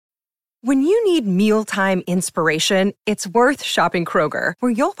When you need mealtime inspiration, it's worth shopping Kroger,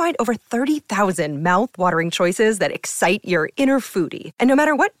 where you'll find over 30,000 mouth-watering choices that excite your inner foodie. And no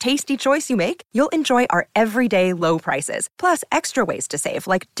matter what tasty choice you make, you'll enjoy our everyday low prices, plus extra ways to save,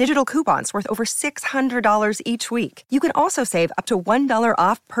 like digital coupons worth over $600 each week. You can also save up to $1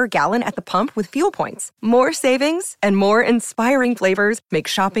 off per gallon at the pump with fuel points. More savings and more inspiring flavors make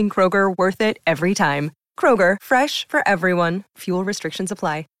shopping Kroger worth it every time. Kroger, fresh for everyone. Fuel restrictions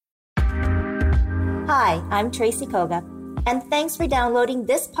apply. Hi, I'm Tracy Koga, and thanks for downloading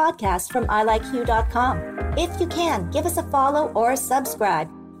this podcast from ilikeyou.com. If you can, give us a follow or subscribe.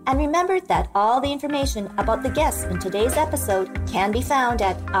 And remember that all the information about the guests in today's episode can be found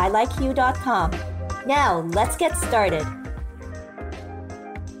at ilikeyou.com. Now, let's get started.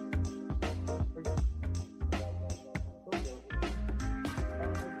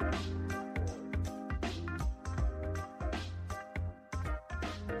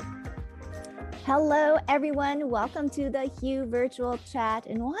 Hello, everyone. Welcome to the Hue Virtual Chat.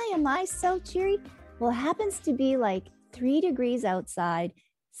 And why am I so cheery? Well, it happens to be like 3 degrees outside,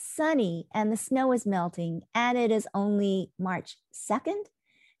 sunny, and the snow is melting, and it is only March 2nd.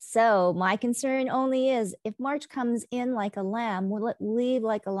 So my concern only is if March comes in like a lamb, will it leave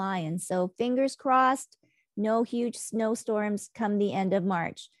like a lion? So fingers crossed, no huge snowstorms come the end of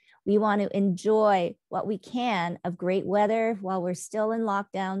March. We want to enjoy what we can of great weather while we're still in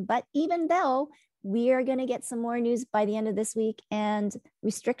lockdown. But even though we are going to get some more news by the end of this week and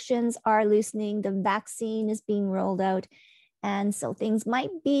restrictions are loosening, the vaccine is being rolled out. And so things might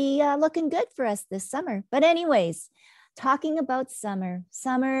be looking good for us this summer. But anyways, talking about summer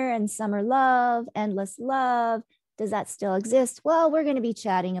and summer love, endless love. Does that still exist? Well, we're going to be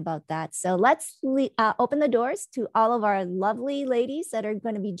chatting about that. So let's open the doors to all of our lovely ladies that are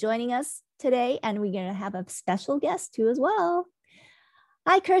going to be joining us today. And we're going to have a special guest too as well.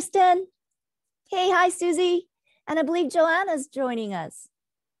 Hi, Kirsten. Hey, hi, Susie. And I believe Joanna's joining us.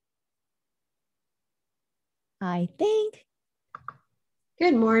 I think.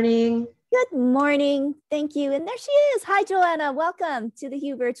 Good morning. Good morning. Thank you. And there she is. Hi, Joanna. Welcome to the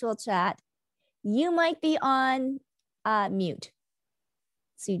Hue Virtual Chat. You might be on mute.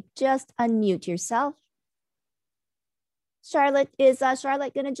 So you just unmute yourself. Charlotte, is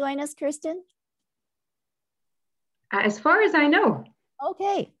Charlotte going to join us, Kirsten? As far as I know.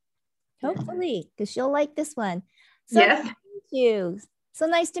 Okay. Hopefully, because she'll like this one. So yes. Nice to meet you. So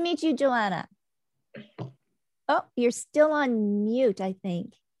nice to meet you, Joanna. Oh, you're still on mute, I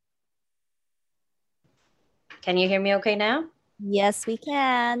think. Can you hear me okay now? Yes, we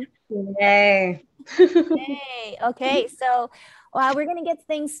can. Yay. Yay. Okay, so we're going to get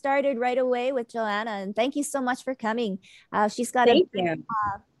things started right away with Joanna. And thank you so much for coming. She's got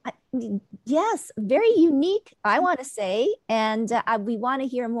yes, very unique, I want to say. And we want to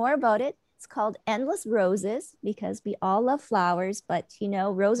hear more about it. It's called Endless Roses because we all love flowers. But, you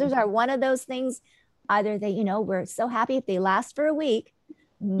know, roses are one of those things. Either they, you know, we're so happy if they last for a week.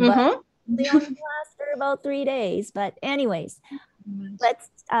 But they only last for about 3 days. But anyways, let's,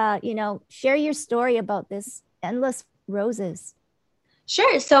 share your story about this Endless Roses.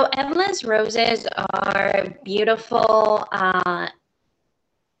 Sure. So endless roses are beautiful,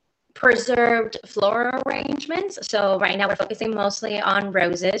 preserved floral arrangements. So right now we're focusing mostly on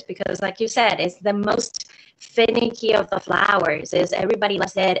roses because, like you said, it's the most finicky of the flowers. Is everybody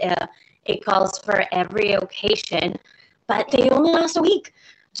loves it. It calls for every occasion, but they only last a week.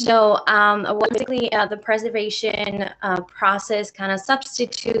 So basically the preservation process kind of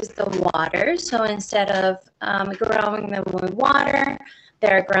substitutes the water. So instead of growing them with water,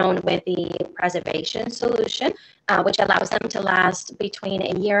 they're grown with the preservation solution, which allows them to last between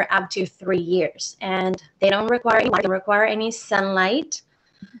a year up to 3 years. And they don't require any water, they don't require any sunlight.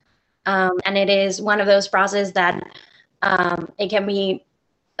 And it is one of those processes that it can be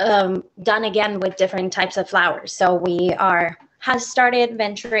done again with different types of flowers. So we has started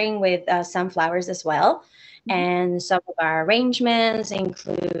venturing with sunflowers as well. And some of our arrangements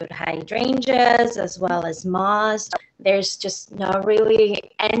include hydrangeas as well as moss. There's just no really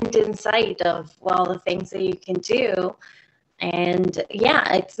end in sight of all the things that you can do. And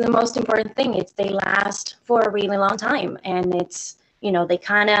yeah, it's the most important thing. They last for a really long time. And it's, they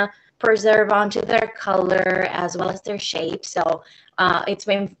kind of preserve onto their color as well as their shape. So it's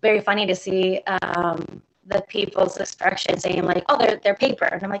been very funny to see the people's expression saying like, oh, they're paper.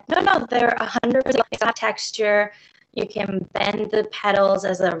 And I'm like, no, they're 100% exact texture. You can bend the petals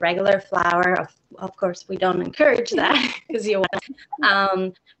as a regular flower. Of course, we don't encourage that because you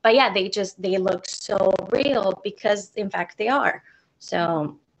want. But yeah, they look so real because in fact they are.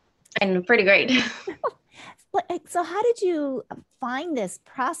 So, and pretty great. So how did you find this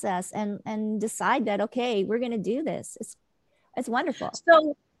process and decide that, okay, we're going to do this? It's wonderful.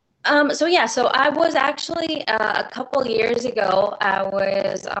 So I was actually a couple years ago, I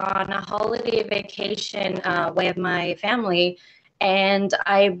was on a holiday vacation with my family, and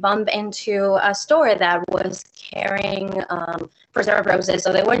I bumped into a store that was carrying preserved roses.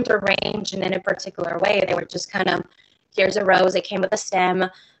 So they weren't arranged in any particular way. They were just kind of, here's a rose. It came with a stem.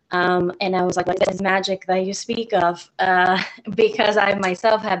 And I was like, what is magic that you speak of? Because I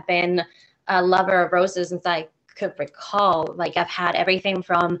myself have been a lover of roses since I could recall. Like I've had everything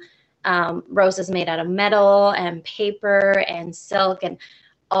from roses made out of metal and paper and silk and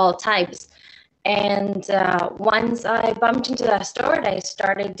all types. And once I bumped into that store, I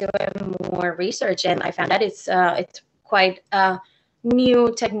started doing more research, and I found out it's quite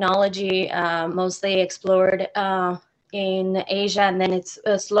new technology, mostly explored in Asia, and then it's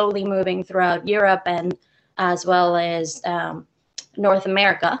slowly moving throughout Europe and as well as North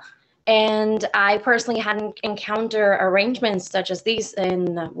America. And I personally hadn't encountered arrangements such as these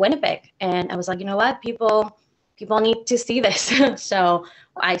in Winnipeg. And I was like, you know what, people need to see this. So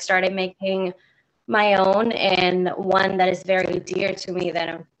I started making my own, and one that is very dear to me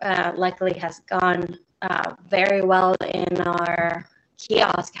that luckily has gone very well in our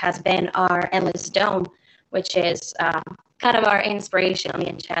kiosk has been our Endless Dome, which is kind of our inspiration on the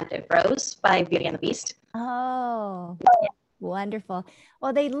Enchanted Rose by Beauty and the Beast. Oh, wonderful.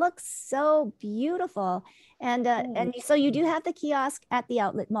 Well, they look so beautiful. And so you do have the kiosk at the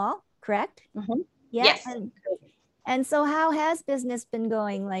outlet mall, correct? Mm-hmm. Yeah. Yes. And so how has business been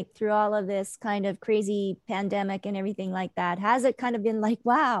going, like through all of this kind of crazy pandemic and everything like that? Has it kind of been like,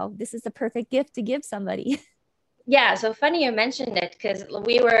 wow, this is the perfect gift to give somebody? Yeah, so funny you mentioned it, because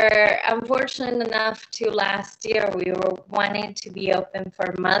we were unfortunate enough to last year, we were wanting to be open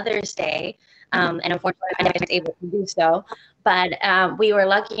for Mother's Day. And unfortunately, I wasn't able to do so. But we were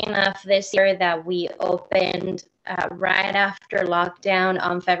lucky enough this year that we opened right after lockdown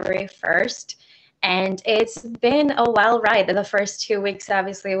on February 1st. And it's been a wild ride. The first 2 weeks,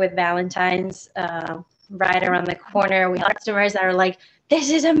 obviously, with Valentine's right around the corner, we have customers that are like,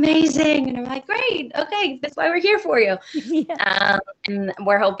 this is amazing. And I'm like, great. Okay, that's why we're here for you. Yeah. And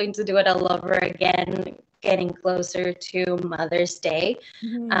we're hoping to do it all over again, getting closer to Mother's Day.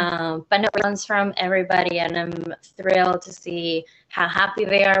 Mm-hmm. But no, response from everybody, and I'm thrilled to see how happy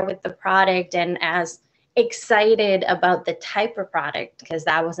they are with the product and as excited about the type of product, because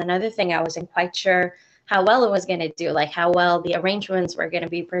that was another thing I wasn't quite sure how well it was going to do, like how well the arrangements were going to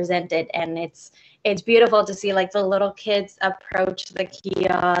be presented. And it's beautiful to see like the little kids approach the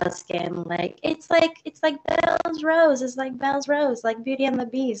kiosk and like it's like Belle's Rose, it's like Belle's Rose, like Beauty and the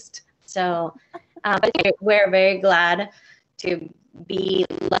Beast. So but we're very glad to be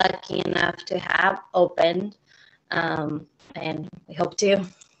lucky enough to have opened, and we hope to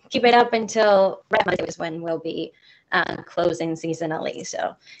keep it up until Red Monday is when we'll be closing seasonally.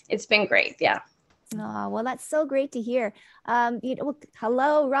 So it's been great. Yeah. Oh, well, that's so great to hear.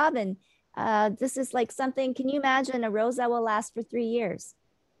 Hello, Robin. This is like something, can you imagine a rose that will last for 3 years?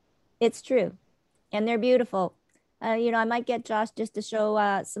 It's true. And they're beautiful. I might get Josh just to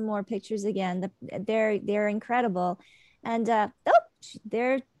show some more pictures again. They're incredible. And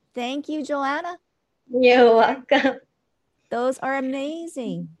thank you, Joanna. You're welcome. Those are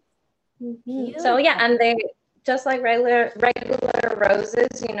amazing. Mm-hmm. So yeah, and they just like regular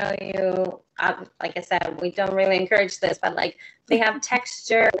roses, like I said, we don't really encourage this, but like they have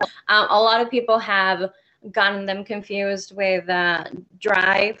texture. A lot of people have gotten them confused with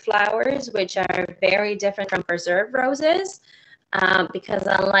dry flowers, which are very different from preserved roses, because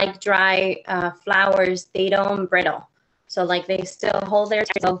unlike dry flowers, they don't brittle. So like they still hold their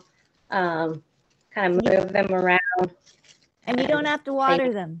texture, kind of move them around. And you don't have to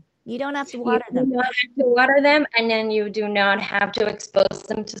water them. You don't have to water them. You do not have to water them, and then you do not have to expose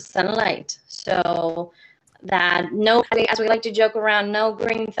them to sunlight. So that as we like to joke around, no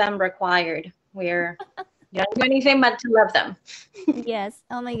green thumb required. You don't do anything but to love them. Yes.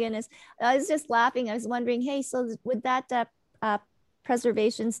 Oh my goodness. I was just laughing. I was wondering, hey, so with that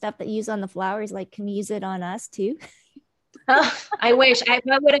preservation stuff that you use on the flowers, like, can we use it on us too? Oh, I wish I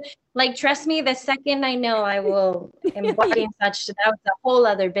would have, trust me, the second I know I will embody in such, that was a whole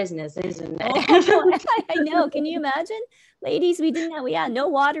other business, isn't it? Oh, I know. Can you imagine? Ladies, we had no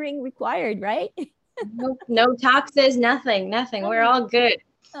watering required, right? No toxins, nothing. We're all good.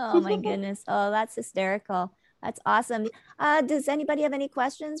 Oh my goodness. Oh, that's hysterical. That's awesome. Does anybody have any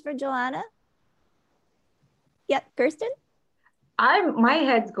questions for Joanna? Yep, Kirsten? My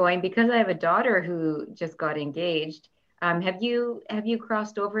head's going because I have a daughter who just got engaged. Have you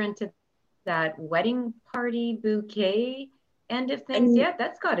crossed over into that wedding party bouquet end of things. And Yeah,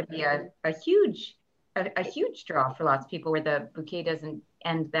 that's got to be a huge draw for lots of people where the bouquet doesn't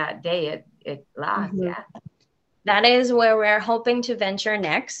end that day. It lasts. mhm. Yeah. That is where we're hoping to venture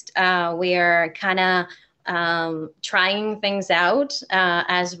next. We are kind of trying things out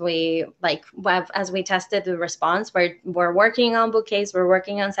as we tested the response. We're working on bouquets. We're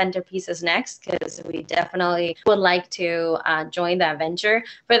working on centerpieces next because we definitely would like to join that venture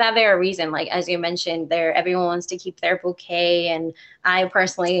for that very reason. Like as you mentioned, there everyone wants to keep their bouquet, and I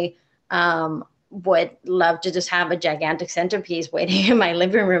personally. Would love to just have a gigantic centerpiece waiting in my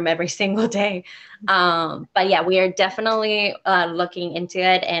living room every single day. But yeah, we are definitely looking into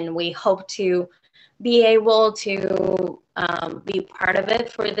it, and we hope to be able to be part of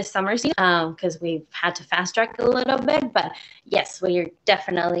it for the summer season because we've had to fast track a little bit. But yes, we are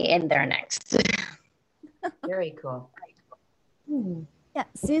definitely in there next. Very cool. Yeah,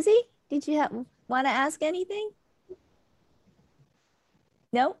 Susie, did you want to ask anything?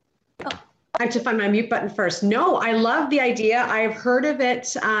 No? Oh. I have to find my mute button first. No, I love the idea. I've heard of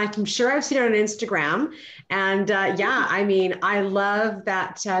it. I'm sure I've seen it on Instagram. And yeah, I mean, I love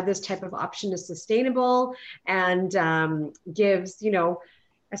that this type of option is sustainable and gives,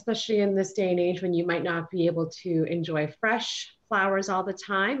 especially in this day and age when you might not be able to enjoy fresh flowers all the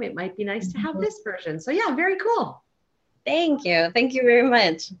time, it might be nice to have this version. So yeah, very cool. Thank you. Thank you very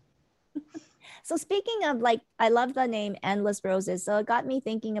much. So speaking of I love the name Endless Roses. So it got me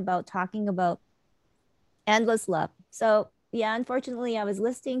thinking about talking about endless love. So yeah, unfortunately I was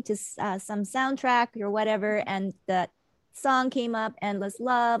listening to some soundtrack or whatever, and that song came up, Endless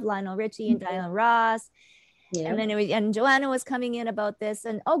Love, Lionel Richie and Diana Ross. Yeah. And then and Joanna was coming in about this,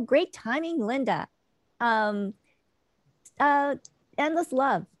 and oh, great timing, Linda. Endless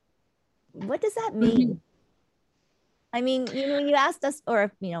love. What does that mean? Mm-hmm. I mean, you asked us,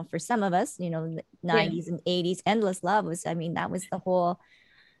 or, for some of us, the 90s and 80s, endless love was, that was the whole,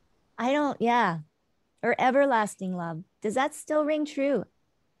 or everlasting love. Does that still ring true?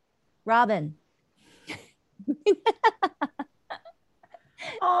 Robin?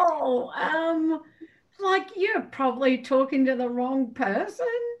 You're probably talking to the wrong person.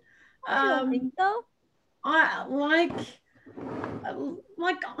 I don't think so. I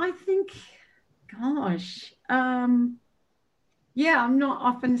think, gosh, yeah, I'm not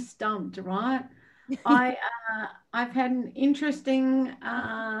often stumped, right? I've had an interesting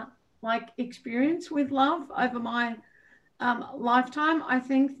experience with love over my lifetime. I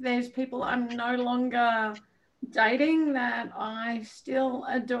think there's people I'm no longer dating that I still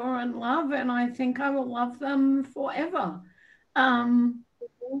adore and love, and I think I will love them forever. And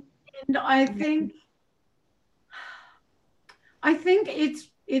I think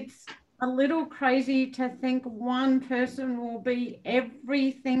it's a little crazy to think one person will be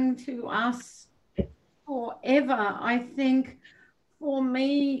everything to us forever. I think for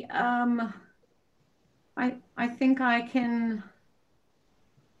me, I think I can,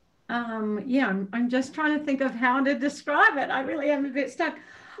 I'm just trying to think of how to describe it. I really am a bit stuck.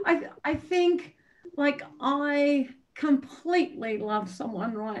 I think I completely love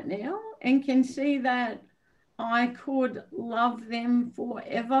someone right now and can see that I could love them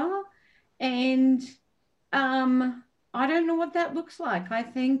forever. And I don't know what that looks like. I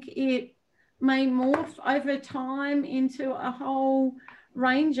think it may morph over time into a whole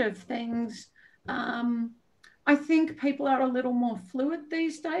range of things. I think people are a little more fluid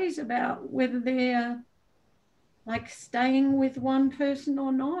these days about whether they're staying with one person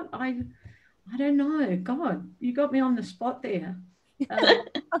or not. I don't know. God, you got me on the spot there.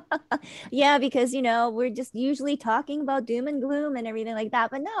 Yeah, because we're just usually talking about doom and gloom and everything like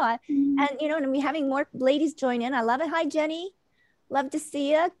that, but no, and we're having more ladies join in. I love it. Hi, Jenny, love to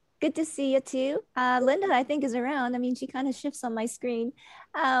see you. Good to see you too. Linda, I think, is around. She kind of shifts on my screen,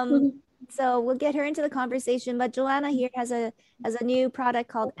 so we'll get her into the conversation. But Joanna here has a new product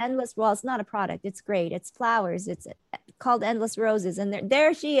called Endless. Well, it's not a product, it's great, it's flowers, it's called Endless Roses, and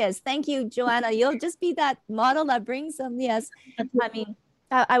there she is. Thank you, Joanna. You'll just be that model that brings them. Yes.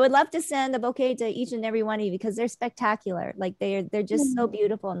 I would love to send a bouquet to each and every one of you because they're spectacular. They're just so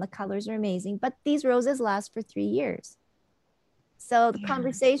beautiful, and the colors are amazing. But these roses last for 3 years. So the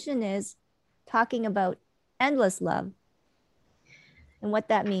conversation is talking about endless love and what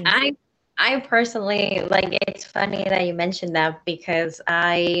that means. I personally, it's funny that you mentioned that because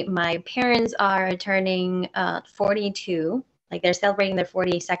my parents are turning 42. They're celebrating their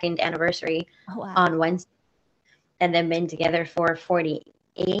 42nd anniversary on Wednesday, and they've been together for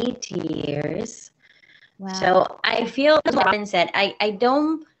 48 years. Wow. So I feel, as Robin said, I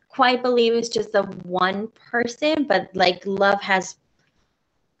don't quite believe it's just the one person, but love has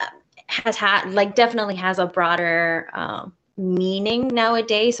has had like definitely has a broader meaning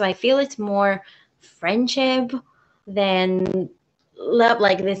nowadays. So I feel it's more friendship than love,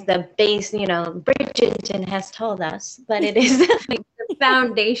 like this the base, Bridgerton has told us, but it is like the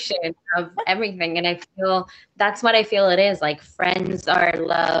foundation of everything. And I feel that's what I feel it is. Like friends are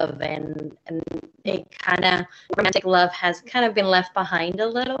love, and it kind of romantic love has kind of been left behind a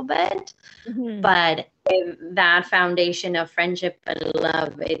little bit. Mhm. But that foundation of friendship and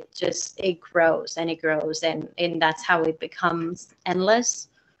love, it grows and it grows, and that's how it becomes endless.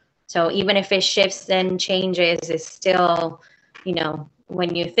 So even if it shifts and changes, it's still,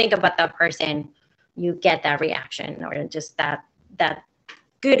 when you think about that person, you get that reaction or just that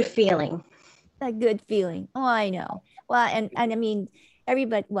good feeling. That good feeling. Oh, I know. Well, and I mean,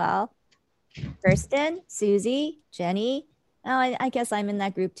 everybody, well, Kirsten, Susie, Jenny. Oh, I guess I'm in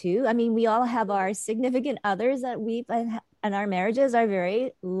that group too. I mean, we all have our significant others that and our marriages are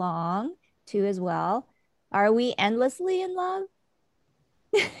very long too, as well. Are we endlessly in love?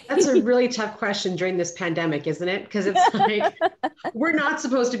 That's a really tough question during this pandemic, isn't it? Because it's like we're not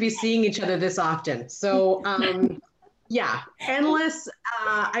supposed to be seeing each other this often. So, yeah, endless.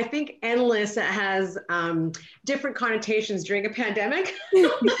 I think endless has different connotations during a pandemic.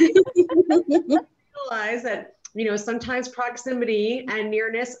 Realize that, sometimes proximity and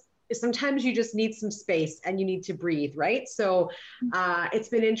nearness, sometimes you just need some space and you need to breathe, right? So it's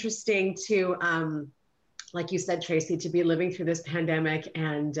been interesting to, like you said, Tracy, to be living through this pandemic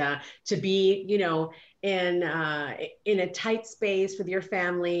and to be, in a tight space with your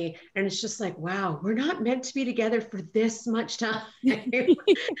family. And it's just like, wow, we're not meant to be together for this much time. And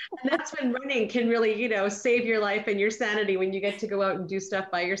that's when running can really, save your life and your sanity when you get to go out and do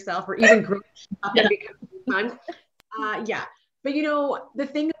stuff by yourself or even grow up and become fun. Yeah. But, the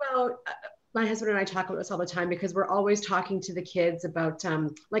thing about my husband and I talk about this all the time because we're always talking to the kids about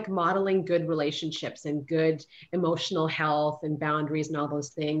like modeling good relationships and good emotional health and boundaries and all those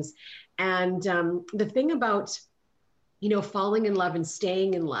things. And the thing about, falling in love and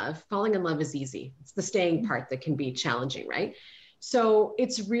staying in love, falling in love is easy. It's the staying part that can be challenging, right? So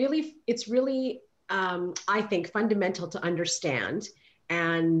it's really, I think, fundamental to understand.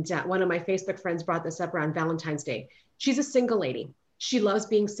 And one of my Facebook friends brought this up around Valentine's Day. She's a single lady. She loves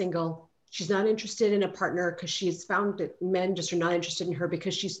being single. She's not interested in a partner because she's found that men just are not interested in her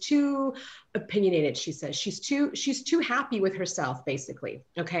because she's too opinionated. She says she's too happy with herself, basically.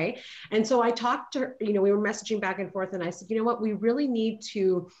 Okay. And so I talked to her, we were messaging back and forth, and I said, you know what, we really need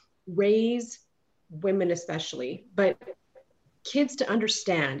to raise women, especially, but kids, to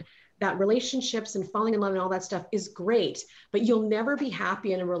understand that relationships and falling in love and all that stuff is great, but you'll never be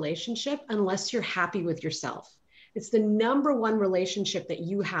happy in a relationship unless you're happy with yourself. It's the number one relationship that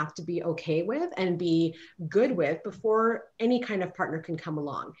you have to be okay with and be good with before any kind of partner can come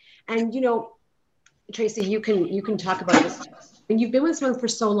along. And, Tracy, you can talk about this. And you've been with someone for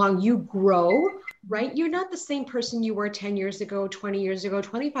so long, you grow, right? You're not the same person you were 10 years ago, 20 years ago,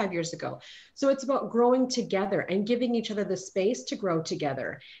 25 years ago. So it's about growing together and giving each other the space to grow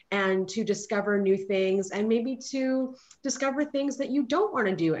together and to discover new things and maybe to discover things that you don't want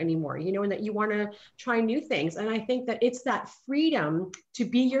to do anymore, and that you want to try new things. And I think that it's that freedom to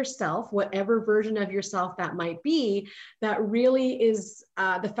be yourself, whatever version of yourself that might be, that really is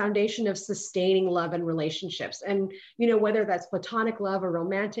the foundation of sustaining love and relationships. And, whether that's platonic love or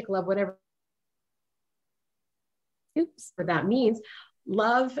romantic love, whatever that means,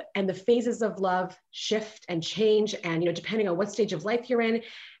 love and the phases of love shift and change, and depending on what stage of life you're in.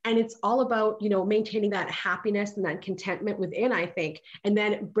 And it's all about maintaining that happiness and that contentment within, I think, and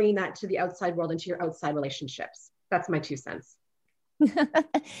then bringing that to the outside world, into your outside relationships. That's my 2 cents.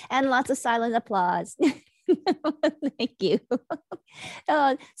 And lots of silent applause. Thank you.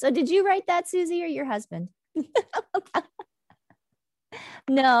 So did you write that, Susie, or your husband?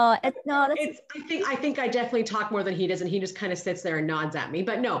 No, I think I definitely talk more than he does, and he just kind of sits there and nods at me.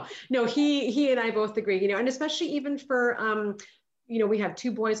 But no, he and I both agree, and especially even for we have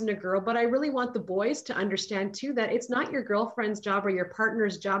 2 boys and a girl, but I really want the boys to understand too that it's not your girlfriend's job or your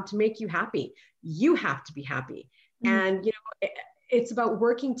partner's job to make you happy. You have to be happy. And it's about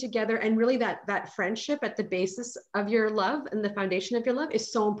working together, and really that friendship at the basis of your love and the foundation of your love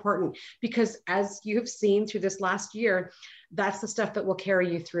is so important, because as you've seen through this last year, that's the stuff that will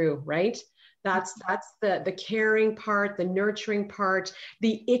carry you through, right? That's the caring part, the nurturing part,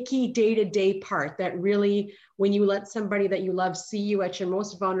 the icky day-to-day part that really, when you let somebody that you love see you at your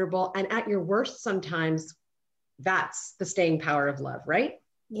most vulnerable and at your worst sometimes, that's the staying power of love, right?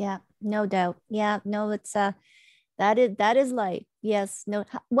 Yeah, no doubt. Yeah, no, it's that is life. Yes, no.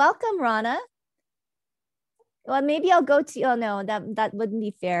 Welcome, Rana. Well, maybe I'll go to, oh no, that wouldn't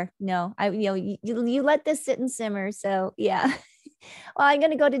be fair. No, you let this sit and simmer. So yeah. Well, I'm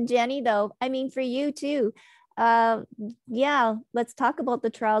going to go to Jenny though. I mean, for you too. Uh, yeah, let's talk about the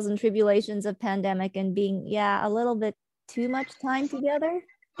trials and tribulations of pandemic and being, a little bit too much time together.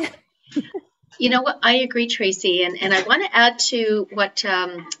 You know what? I agree, Tracy, and I want to add to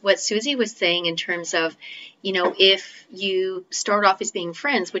what Susie was saying in terms of, if you start off as being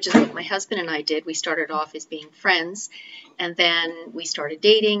friends, which is what my husband and I did. We started off as being friends, and then we started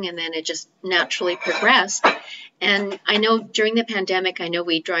dating, and then it just naturally progressed. And I know during the pandemic, I know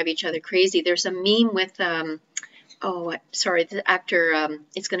we drive each other crazy. There's a meme with the actor.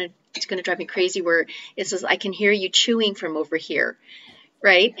 It's gonna drive me crazy. Where it says, "I can hear you chewing from over here."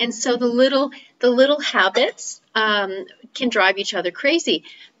 Right. And so the little habits can drive each other crazy.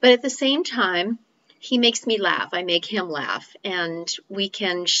 But at the same time, he makes me laugh. I make him laugh, and we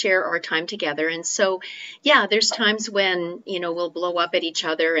can share our time together. And so, yeah, there's times when, we'll blow up at each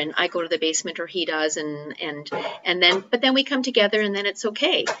other and I go to the basement or he does. But then we come together and then it's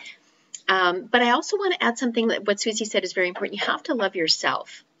okay. But I also want to add something that what Susie said is very important. You have to love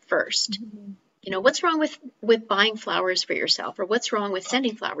yourself first. Mm-hmm. What's wrong with buying flowers for yourself, or what's wrong with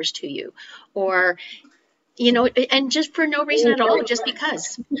sending flowers to you, or, and just for no reason at all, just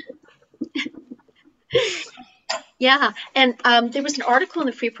because. Yeah. And there was an article in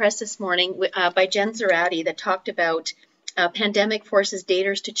the Free Press this morning by Jen Zarati that talked about pandemic forces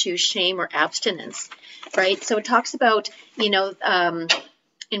daters to choose shame or abstinence, right? So it talks about,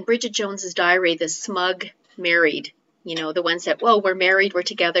 in Bridget Jones's Diary, the smug married, the ones that, well, we're married, we're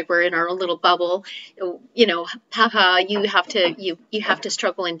together, we're in our own little bubble, haha, you have to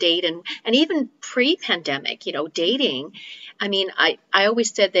struggle and date. And even pre-pandemic, dating. I mean, I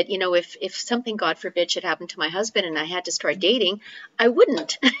always said that, if something, God forbid, should happen to my husband and I had to start dating, I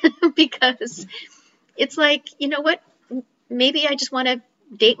wouldn't because it's like, what, maybe I just want to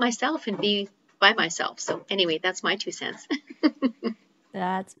date myself and be by myself. So anyway, that's my 2 cents.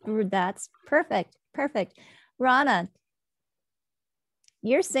 That's perfect. Perfect. Rana,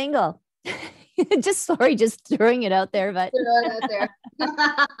 you're single. just throwing it out there, but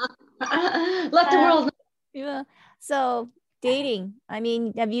let the world know. Yeah. So dating, I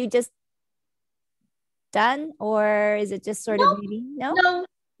mean, have you just done, or is it just sort of maybe? No,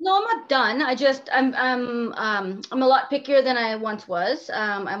 I'm not done. I'm a lot pickier than I once was.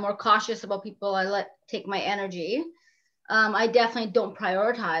 I'm more cautious about people I let take my energy. I definitely don't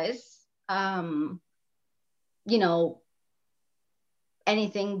prioritize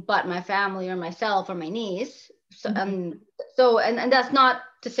anything but my family or myself or my niece. So, and that's not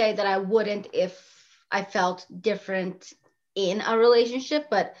to say that I wouldn't if I felt different in a relationship,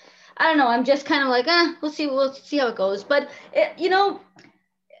 but I don't know. I'm just kind of like, we'll see how it goes. But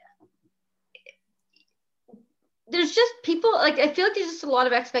there's just people, like, I feel like there's just a lot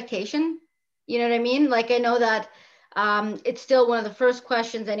of expectation. You know what I mean? Like, I know that it's still one of the first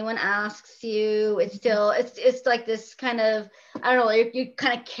questions anyone asks you. It's still, it's like this kind of, I don't know, you're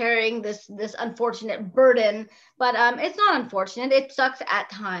kind of carrying this unfortunate burden, but it's not unfortunate. It sucks at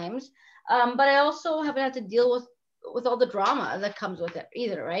times. But I also haven't had to deal with all the drama that comes with it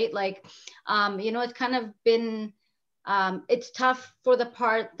either, right? Like, it's kind of been, it's tough for the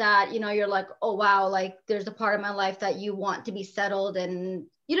part that, you're like, oh, wow, like there's a part of my life that you want to be settled, and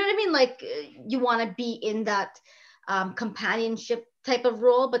you know what I mean? Like you want to be in that companionship type of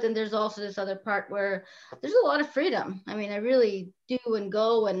role, but then there's also this other part where there's a lot of freedom. I mean, I really do and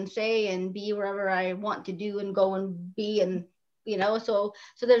go and say and be wherever I want to do and go and be, and so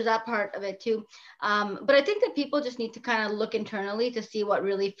there's that part of it too. But I think that people just need to kind of look internally to see what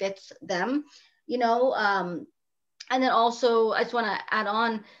really fits them, and then also I just want to add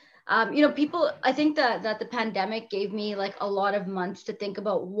on, people, I think that the pandemic gave me like a lot of months to think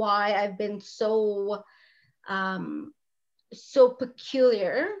about why I've been so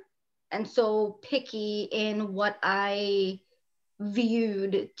peculiar and so picky in what I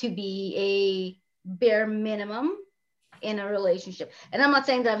viewed to be a bare minimum in a relationship. And I'm not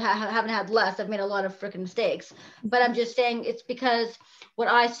saying that I haven't had less. I've made a lot of freaking mistakes, but I'm just saying it's because what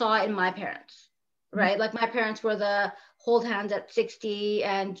I saw in my parents, right? Like my parents were the hold hands at 60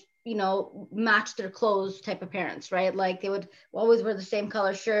 and match their clothes type of parents, right? Like they would always wear the same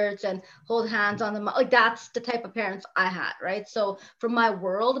color shirts and hold hands on them. Like that's the type of parents I had, right? So for my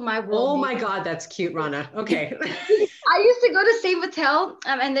world. Oh my God, that's cute, Rana. Okay. I used to go to Save Hotel,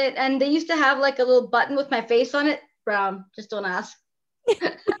 and they used to have like a little button with my face on it. Brown, just don't ask. So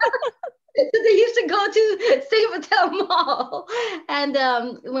they used to go to Save Hotel Mall, and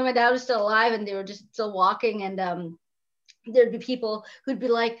when my dad was still alive, and they were just still walking, and there'd be people who'd be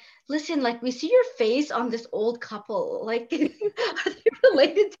like, listen, like, we see your face on this old couple. Like, are they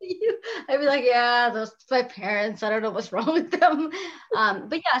related to you? I'd be like, yeah, those my parents. I don't know what's wrong with them.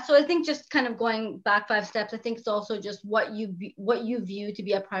 But yeah, so I think just kind of going back 5 steps, I think it's also just what you view to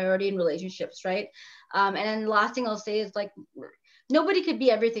be a priority in relationships, right? And then the last thing I'll say is, like, nobody could be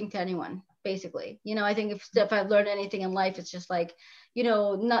everything to anyone, basically. I think if I've learned anything in life, it's just like,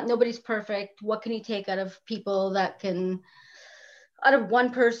 nobody's perfect. What can you take out of people out of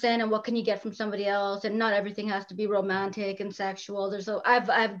one person, and what can you get from somebody else? And not everything has to be romantic and sexual. I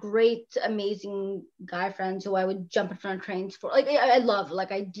have great, amazing guy friends who I would jump in front of trains for. Like, I love,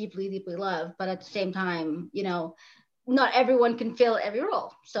 like, I deeply, deeply love, but at the same time, not everyone can fill every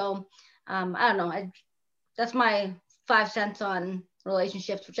role. So I don't know. That's my 5 cents on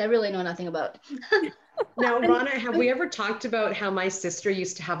relationships, which I really know nothing about. Now, Rana, have we ever talked about how my sister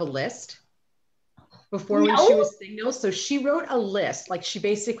used to have a list before when she was single? So she wrote a list, like she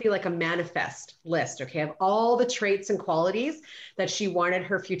basically like a manifest list, okay, of all the traits and qualities that she wanted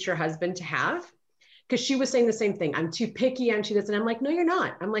her future husband to have. Because she was saying the same thing. I'm too picky. I'm too this. And I'm like, no, you're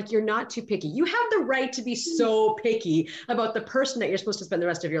not. I'm like, you're not too picky. You have the right to be so picky about the person that you're supposed to spend the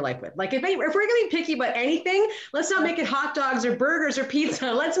rest of your life with. Like, if we're going to be picky about anything, let's not make it hot dogs or burgers or pizza.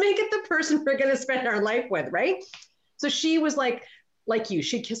 Let's make it the person we're going to spend our life with, right? So she was like you,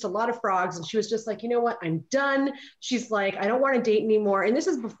 she'd kissed a lot of frogs, and she was just like, you know what? I'm done. She's like, I don't want to date anymore. And this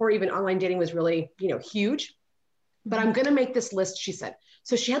is before even online dating was really, huge. But I'm going to make this list, she said.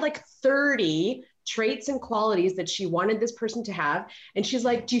 So she had like 30 traits and qualities that she wanted this person to have. And she's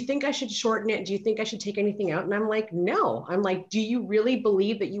like, do you think I should shorten it? Do you think I should take anything out? And I'm like, no. I'm like, do you really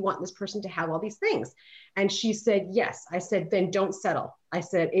believe that you want this person to have all these things? And she said, yes. I said, then don't settle. I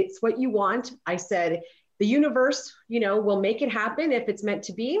said, it's what you want. I said, the universe, will make it happen if it's meant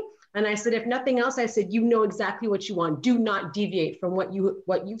to be. And I said, if nothing else, I said, you know exactly what you want. Do not deviate from what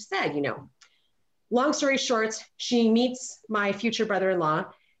you've said, Long story short, she meets my future brother-in-law,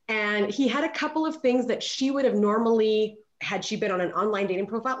 and he had a couple of things that she would have normally, had she been on an online dating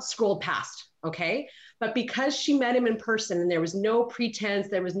profile, scrolled past, okay? But because she met him in person and there was no pretense,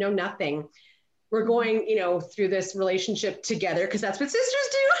 there was no nothing, we're going, through this relationship together, because that's what sisters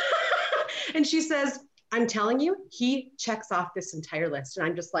do. And she says, I'm telling you, he checks off this entire list. And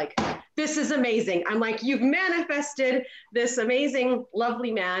I'm just like, this is amazing. I'm like, you've manifested this amazing,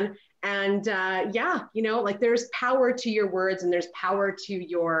 lovely man. And like there's power to your words, and there's power to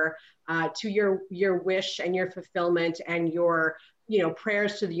your wish and your fulfillment and your,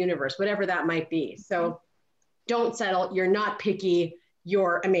 prayers to the universe, whatever that might be. So don't settle. You're not picky.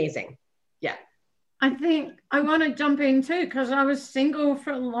 You're amazing. Yeah. I think I want to jump in too, because I was single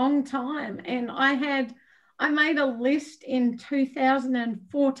for a long time, and I made a list in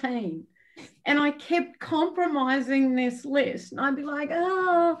 2014, and I kept compromising this list, and I'd be like,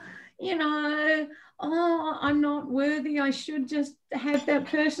 I'm not worthy. I should just have that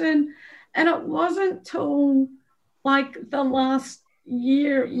person. And it wasn't till like the last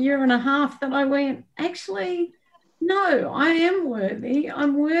year and a half that I went, actually, no, I am worthy.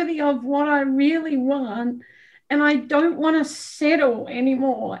 I'm worthy of what I really want, and I don't want to settle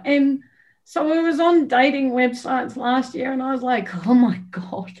anymore. And so I was on dating websites last year, and I was like, oh my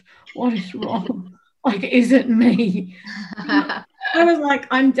God, what is wrong? Like, is it me? I was like,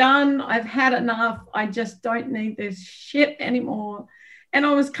 I'm done. I've had enough. I just don't need this shit anymore. And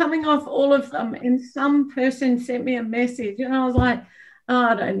I was coming off all of them, and some person sent me a message, and I was like, oh,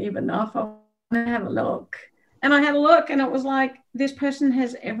 I don't even know if I want to have a look. And I had a look, and it was like, this person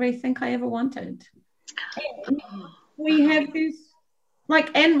has everything I ever wanted. And we have this, like,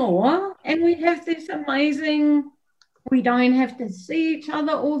 and more, and we have this amazing, we don't have to see each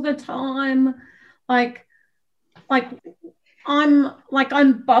other all the time. Like I'm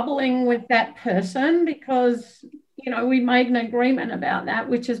bubbling with that person because, we made an agreement about that,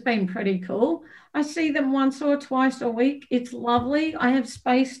 which has been pretty cool. I see them once or twice a week. It's lovely. I have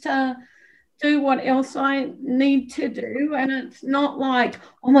space to do what else I need to do. And it's not like,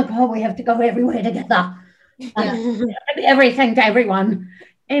 oh my God, we have to go everywhere together. Everything to everyone.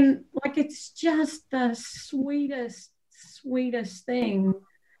 And like, it's just the sweetest thing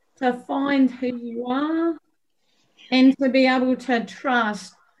to find who you are and to be able to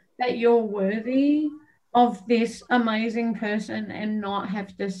trust that you're worthy of this amazing person and not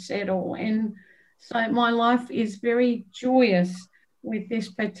have to settle. And so my life is very joyous with this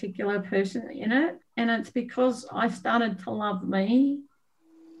particular person in it. And it's because I started to love me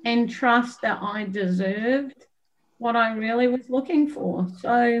and trust that I deserved what I really was looking for.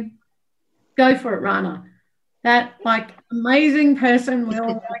 So go for it, Rana. That like amazing person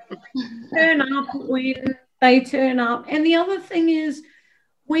will like turn up when they turn up. And the other thing is,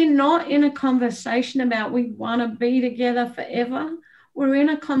 we're not in a conversation about we want to be together forever. We're in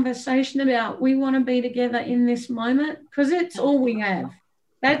a conversation about we want to be together in this moment, because it's all we have.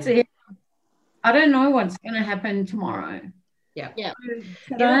 That's it. I don't know what's going to happen tomorrow. Yeah.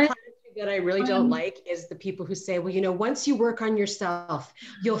 Today, that I really don't like is the people who say, well, you know, once you work on yourself,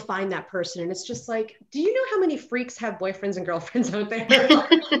 you'll find that person. And it's just like, do you know how many freaks have boyfriends and girlfriends out there?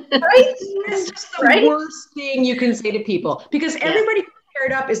 Right? It's just the worst thing you can say to people, because everybody who's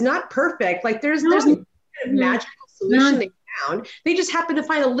paired up is not perfect. Like there's no kind of magical solution they found. They just happen to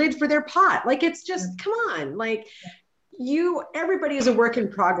find a lid for their pot. Like, it's just, come on, like, everybody is a work in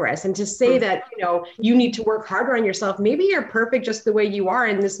progress. And to say that, you know, you need to work harder on yourself, maybe you're perfect just the way you are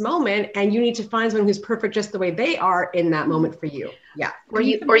in this moment, and you need to find someone who's perfect just the way they are in that moment for you. Yeah. Or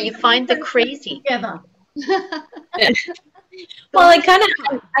you find the crazy. Together. Well, I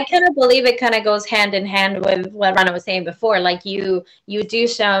kind of believe it kind of goes hand in hand with what Rana was saying before. Like you do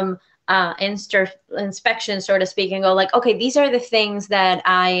some inspection, so to speak, and go like, okay, these are the things that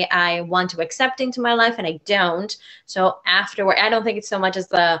I want to accept into my life and I don't. So afterward, I don't think it's so much as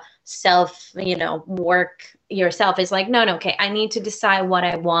the self, you know, work yourself. It's like, no, okay, I need to decide what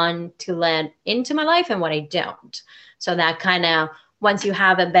I want to let into my life and what I don't. So that kind of, once you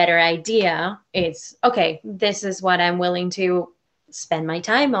have a better idea, it's okay, this is what I'm willing to spend my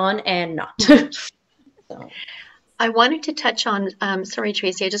time on and not. So. I wanted to touch on, sorry,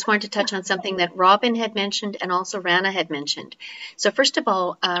 Tracy, I just wanted to touch on something that Robin had mentioned and also Rana had mentioned. So first of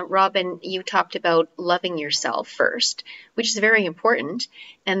all, Robin, you talked about loving yourself first, which is very important.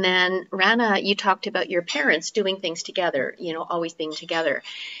 And then Rana, you talked about your parents doing things together, you know, always being together.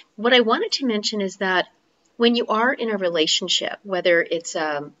 What I wanted to mention is that when you are in a relationship, whether it's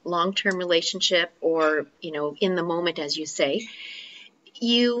a long-term relationship or, you know, in the moment, as you say,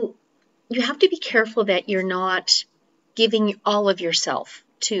 you have to be careful that you're not giving all of yourself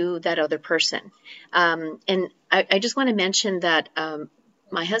to that other person. And I just want to mention that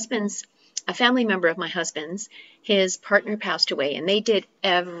my husband's, a family member of my husband's, his partner passed away, and they did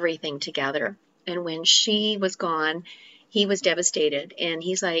everything together. And when she was gone, he was devastated. And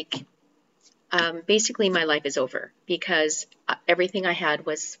he's like, basically, my life is over, because everything I had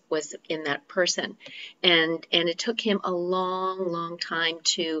was in that person. And it took him a long, long time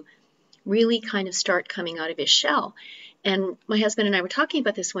to really kind of start coming out of his shell. And my husband and I were talking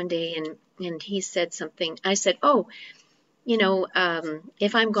about this one day, and he said something. I said, oh, you know,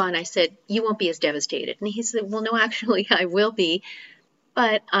 if I'm gone, I said, you won't be as devastated. And he said, well, no, actually, I will be.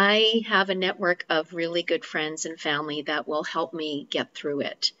 But I have a network of really good friends and family that will help me get through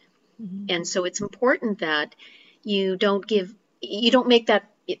it. Mm-hmm. And so it's important that you don't make that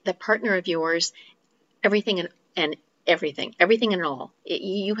the partner of yours everything and everything and all.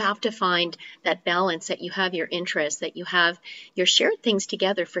 You have to find that balance, that you have your interests, that you have your shared things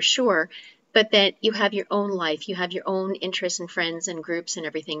together for sure, but that you have your own life, you have your own interests and friends and groups and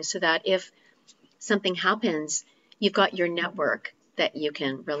everything, so that if something happens, you've got your network that you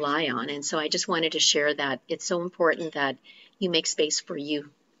can rely on. And so I just wanted to share that it's so important that you make space for you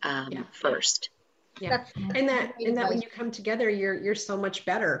first. Yeah. And that when you come together, you're so much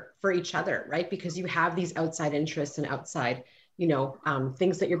better for each other, right? Because you have these outside interests and outside, you know,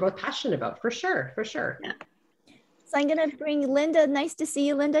 things that you're both passionate about, for sure. Yeah. So I'm going to bring Linda. Nice to see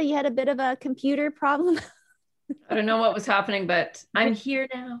you, Linda. You had a bit of a computer problem. I don't know what was happening, but I'm here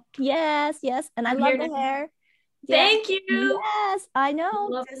now. Yes. And I love the hair. Thank you. Yes, I know.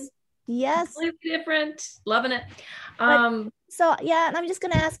 Love it. Yes. Completely different. Loving it. So yeah, and I'm just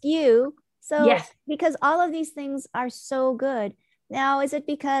going to ask you. So yes, because all of these things are so good. Now, is it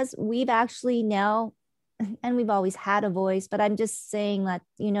because we've actually now, and we've always had a voice, but I'm just saying that,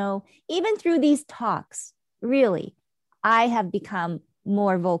 you know, even through these talks, really, I have become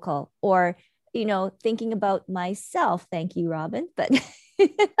more vocal, or, you know, thinking about myself. Thank you, Robin. But,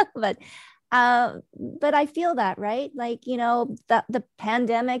 but I feel that, right? Like, you know, the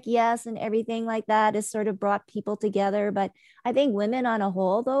pandemic, yes, and everything like that has sort of brought people together. But I think women on a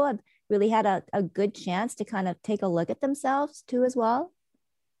whole, though, have really had a good chance to kind of take a look at themselves too, as well.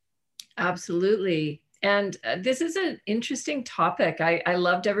 Absolutely. And this is an interesting topic. I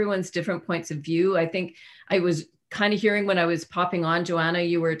loved everyone's different points of view. I think I was kind of hearing when I was popping on, Joanna,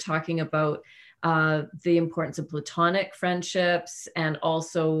 you were talking about the importance of platonic friendships, and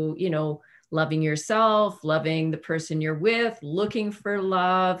also, you know, loving yourself, loving the person you're with, looking for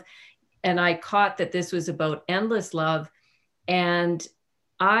love. And I caught that this was about endless love. And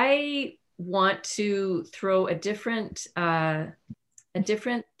I want to throw a different thought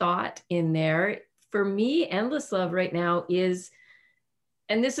in there. For me, endless love right now is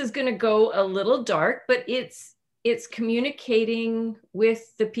and this is going to go a little dark, but it's communicating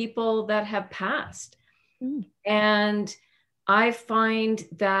with the people that have passed. And I find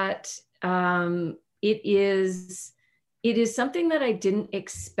that it is something that I didn't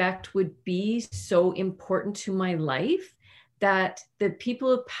expect would be so important to my life, that the people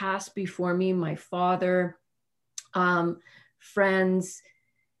who passed before me, my father, friends,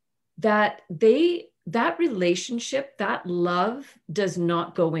 that relationship, that love does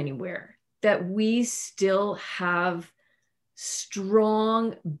not go anywhere, that we still have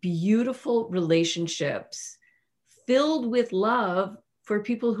strong, beautiful relationships filled with love for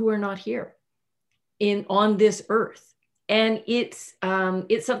people who are not here on this earth. And it's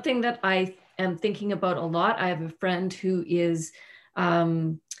something that I am thinking about a lot. I have a friend who is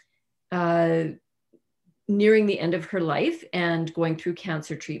nearing the end of her life and going through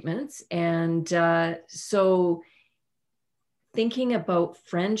cancer treatments. And so thinking about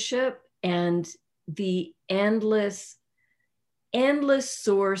friendship and the endless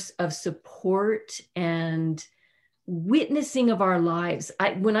source of support and witnessing of our lives.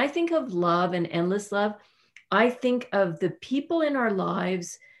 When I think of love and endless love, I think of the people in our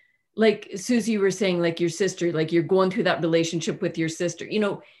lives, like Susie, you were saying, like your sister, like you're going through that relationship with your sister, you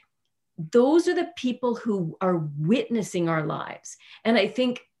know, those are the people who are witnessing our lives. And I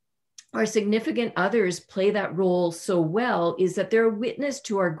think our significant others play that role so well, is that they're a witness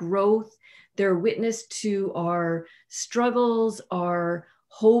to our growth. They're a witness to our struggles, our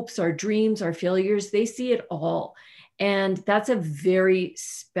hopes, our dreams, our failures. They see it all. And that's a very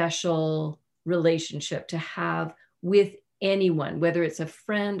special relationship to have with anyone, whether it's a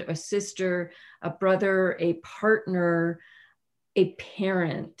friend, a sister, a brother, a partner, a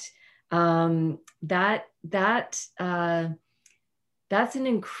parent. That's an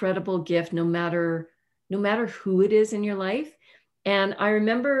incredible gift, no matter who it is in your life. And I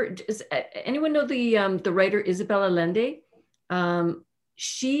remember, does anyone know the writer Isabel Allende?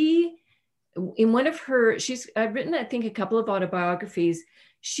 She, in one of her, I've written, I think, a couple of autobiographies.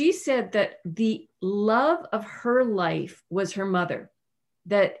 She said that the love of her life was her mother,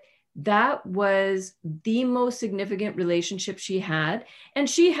 that was the most significant relationship she had. And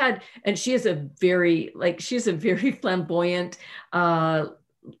she is a very flamboyant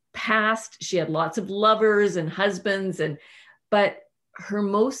past. She had lots of lovers and husbands, but her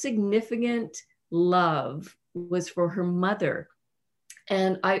most significant love was for her mother.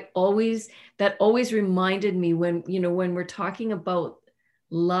 And that always reminded me, when we're talking about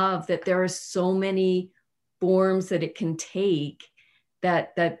love, that there are so many forms that it can take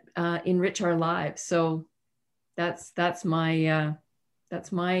that enrich our lives. So that's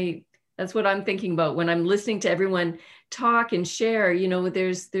what I'm thinking about when I'm listening to everyone talk and share. You know,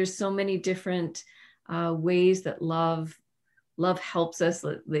 there's so many different ways that love helps us,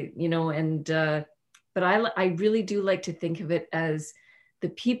 you know, and but I really do like to think of it as the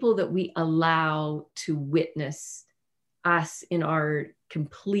people that we allow to witness us in our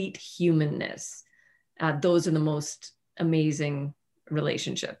complete humanness. Those are the most amazing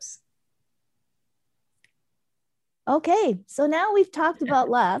relationships. Okay, so now we've talked about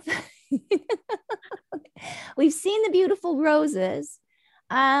love. We've seen the beautiful roses.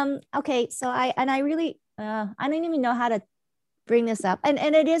 Okay, so I don't even know how to bring this up, and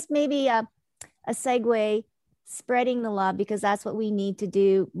it is maybe a segue, spreading the love, because that's what we need to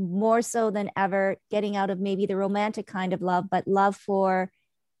do more so than ever, getting out of maybe the romantic kind of love, but love for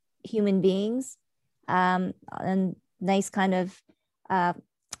human beings. And nice kind of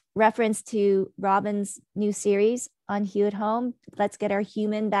reference to Robin's new series on Hewitt Home. Let's get our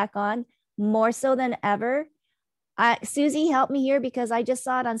human back on more so than ever. Susie, help me here, because I just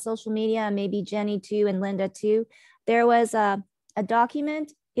saw it on social media, and maybe Jenny too, and Linda too. There was a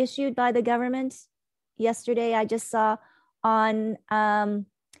document issued by the government yesterday, I just saw, on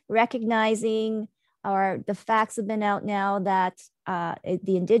recognizing, or the facts have been out now, that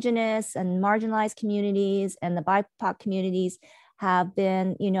the Indigenous and marginalized communities and the BIPOC communities have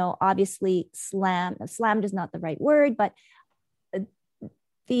been, obviously slammed. Slammed is not the right word, but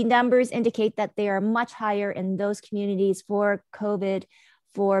the numbers indicate that they are much higher in those communities for COVID,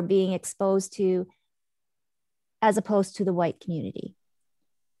 for being exposed to, as opposed to the white community.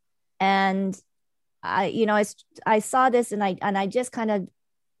 And I saw this, and I just kind of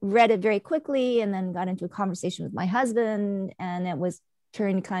read it very quickly, and then got into a conversation with my husband, and it was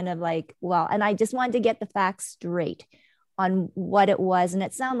turned kind of like, well, and I just wanted to get the facts straight on what it was. And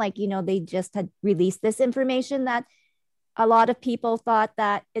it sounded like, they just had released this information, that a lot of people thought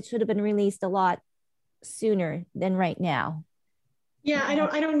that it should have been released a lot sooner than right now. Yeah,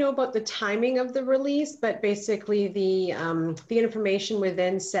 I don't know about the timing of the release, but basically the information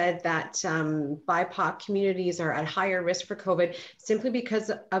within said that BIPOC communities are at higher risk for COVID simply because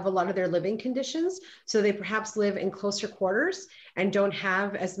of a lot of their living conditions. So they perhaps live in closer quarters and don't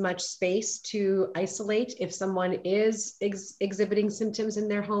have as much space to isolate if someone is exhibiting symptoms in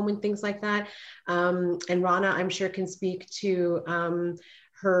their home and things like that. And Rana, I'm sure, can speak to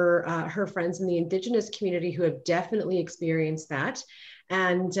her friends in the Indigenous community who have definitely experienced that.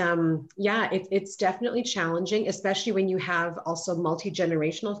 And yeah, it's definitely challenging, especially when you have also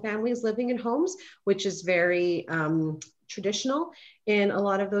multi-generational families living in homes, which is very traditional in a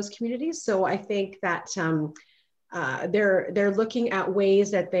lot of those communities. So I think that they're looking at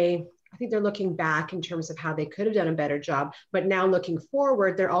ways that I think they're looking back in terms of how they could have done a better job, but now looking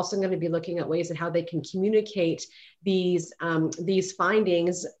forward, they're also going to be looking at ways of how they can communicate these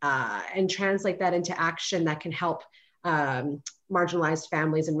findings and translate that into action that can help marginalized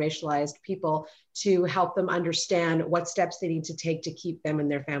families and racialized people, to help them understand what steps they need to take to keep them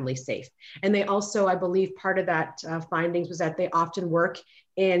and their families safe. And they also, I believe, part of that findings was that they often work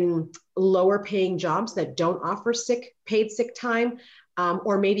in lower paying jobs that don't offer paid sick time.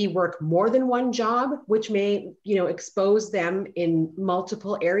 Or maybe work more than one job, which may, expose them in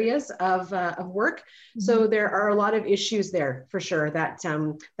multiple areas of work. Mm-hmm. So there are a lot of issues there for sure that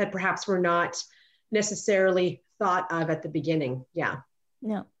that perhaps were not necessarily thought of at the beginning. Yeah.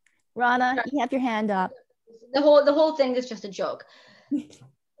 No, Rana, you have your hand up. The whole thing is just a joke.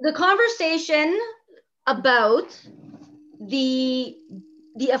 The conversation about the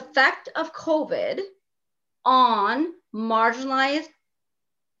effect of COVID on marginalized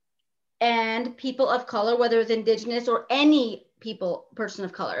and people of color, whether it's Indigenous or any person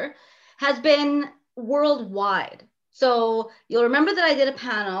of color, has been worldwide. So you'll remember that I did a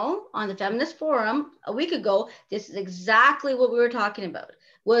panel on the Feminist Forum a week ago. This is exactly what we were talking about,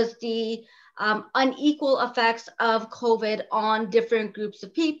 was the unequal effects of COVID on different groups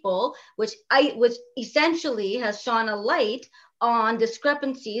of people, which essentially has shone a light on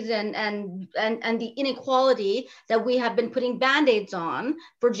discrepancies and the inequality that we have been putting Band-Aids on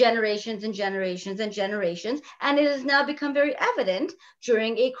for generations and generations and generations. And it has now become very evident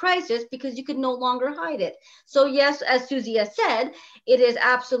during a crisis because you could no longer hide it. So yes, as Susie has said, it is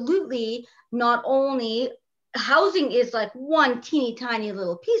absolutely not only housing is like one teeny tiny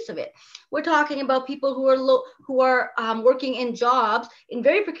little piece of it. We're talking about people who are working in jobs in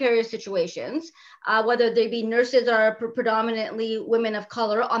very precarious situations, whether they be nurses or predominantly women of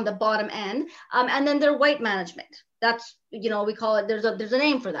color on the bottom end, and then their white management. That's, we call it, there's a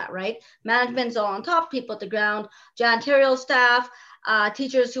name for that, right? Management's all on top, people at the ground, janitorial staff,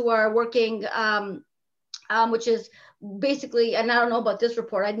 teachers who are working, which is basically, and I don't know about this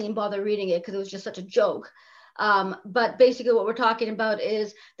report, I didn't even bother reading it because it was just such a joke. But basically what we're talking about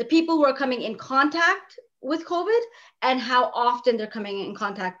is the people who are coming in contact with COVID and how often they're coming in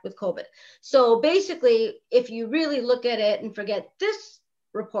contact with COVID. So basically, if you really look at it and forget this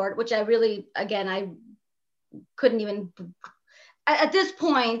report, which I couldn't even, at this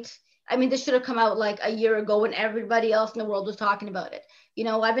point, I mean, this should have come out like a year ago when everybody else in the world was talking about it.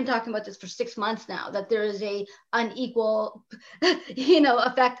 I've been talking about this for 6 months now, that there is a unequal,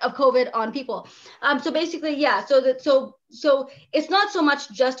 effect of COVID on people. So basically, yeah, so it's not so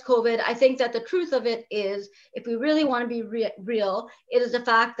much just COVID. I think that the truth of it is, if we really want to be real, it is the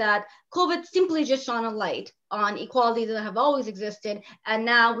fact that COVID simply just shone a light on equalities that have always existed. And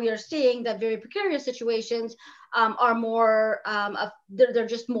now we are seeing that very precarious situations are more, they're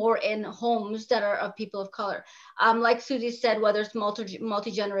just more in homes that are of people of color. Like Susie said, whether it's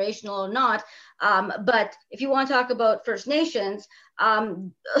multi-generational or not. But if you want to talk about First Nations,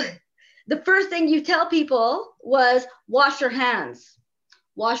 the first thing you tell people was wash your hands,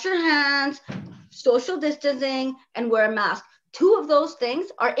 social distancing, and wear a mask. 2 of those things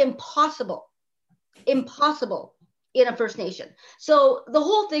are impossible in a First Nation. So the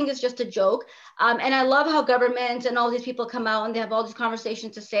whole thing is just a joke. And I love how government and all these people come out and they have all these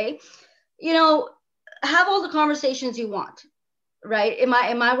conversations to say, have all the conversations you want, right? In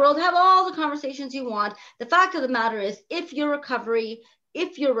my world, have all the conversations you want. The fact of the matter is, if your recovery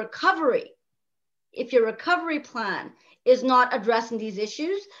plan is not addressing these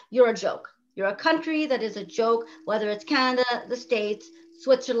issues, you're a joke. You're a country that is a joke, whether it's Canada, the States,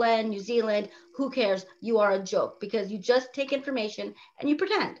 Switzerland, New Zealand, who cares? You are a joke because you just take information and you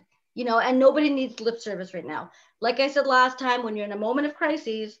pretend, and nobody needs lip service right now. Like I said last time, when you're in a moment of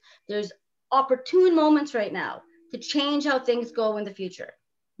crises, there's opportune moments right now to change how things go in the future.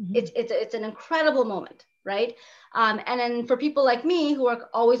 Mm-hmm. It's an incredible moment, right? And then for people like me who are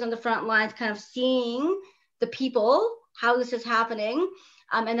always on the front lines, kind of seeing the people how this is happening.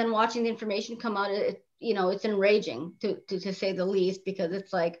 And then watching the information come out, it's enraging to say the least, because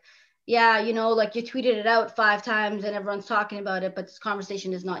it's like, yeah, like you tweeted it out 5 times and everyone's talking about it, but this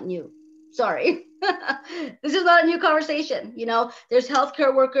conversation is not new. Sorry. This is not a new conversation. There's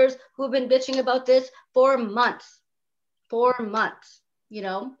healthcare workers who have been bitching about this for months.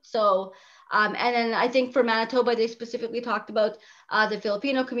 So, and then I think for Manitoba, they specifically talked about the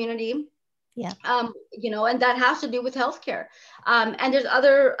Filipino community. Yeah. And that has to do with healthcare. And there's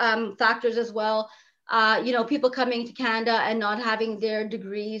other factors as well. People coming to Canada and not having their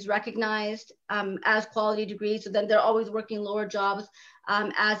degrees recognized as quality degrees. So then they're always working lower jobs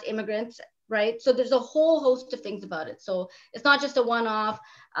as immigrants, right? So there's a whole host of things about it. So it's not just a one-off.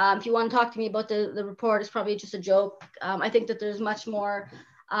 If you want to talk to me about the report, it's probably just a joke. I think that there's much more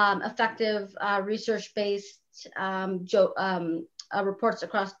effective research-based reports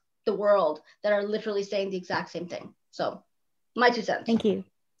across the world that are literally saying the exact same thing. So my 2 cents. Thank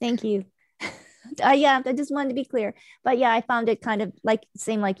you. Yeah, I just wanted to be clear. But yeah, I found it kind of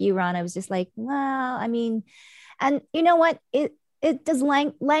same like you, Ron. I was just like, well, I mean, and you know what? It does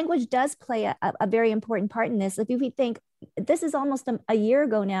language does play a very important part in this. If we think this is almost a year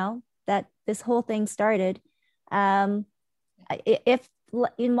ago now that this whole thing started. If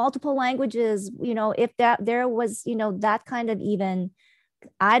in multiple languages, if there was, that kind of even,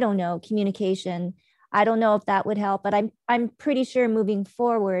 I don't know, communication, I don't know if that would help, but I'm pretty sure moving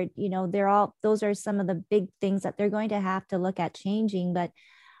forward, those are some of the big things that they're going to have to look at changing. But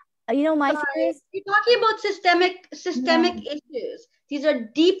my fear is, you're talking about systemic issues. These are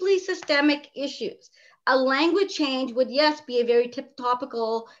deeply systemic issues. A language change would, yes, be a very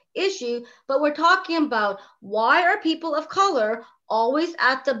topical issue, but we're talking about why are people of color always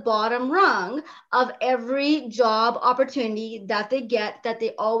at the bottom rung of every job opportunity that they get, that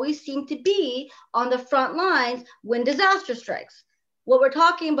they always seem to be on the front lines when disaster strikes. What we're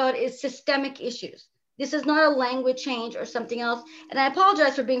talking about is systemic issues. This is not a language change or something else. And I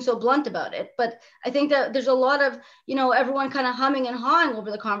apologize for being so blunt about it, but I think that there's a lot of, everyone kind of humming and hawing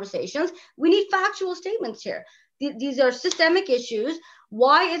over the conversations. We need factual statements here. These are systemic issues.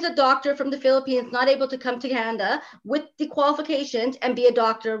 Why is a doctor from the Philippines not able to come to Canada with the qualifications and be a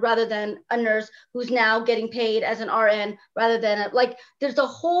doctor rather than a nurse who's now getting paid as an RN rather than there's a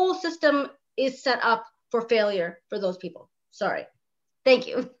whole system is set up for failure for those people. Sorry. Thank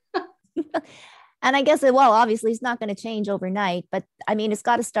you. And I guess, obviously it's not going to change overnight, but I mean, it's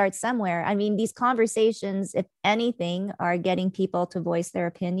got to start somewhere. I mean, these conversations, if anything, are getting people to voice their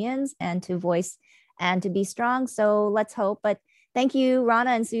opinions and to be strong. So let's hope. But thank you, Rana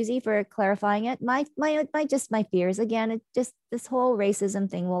and Susie, for clarifying it. My fears again, this whole racism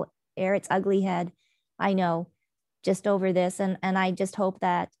thing will air its ugly head. I know, just over this, and I just hope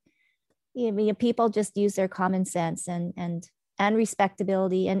that people just use their common sense and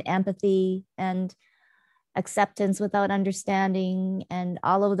respectability and empathy and acceptance without understanding and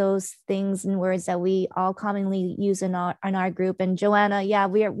all of those things and words that we all commonly use in our group. And Joanna, yeah,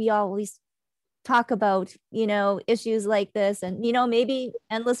 we always talk about, issues like this and, maybe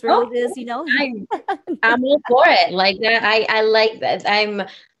endless roses, I'm all for it. Like that. I like that.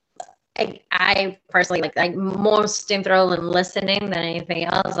 I personally like most enthralled in listening than anything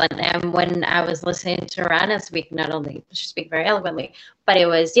else. And when I was listening to Rana speak, not only she speak very eloquently, but it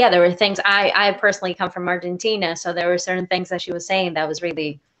was, there were things, I personally come from Argentina. So there were certain things that she was saying that was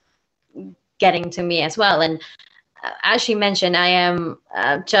really getting to me as well. And as she mentioned, I am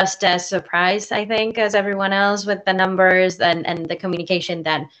just as surprised, I think, as everyone else with the numbers and the communication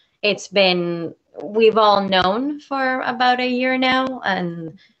that we've all known for about a year now.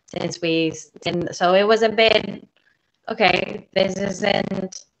 And so it was a bit, okay, this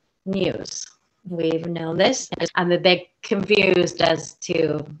isn't news. We've known this. I'm a bit confused as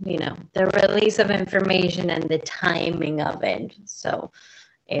to, the release of information and the timing of it. So,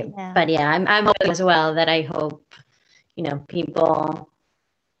 but I'm hoping as well that I hope, people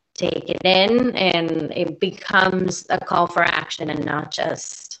take it in and it becomes a call for action and not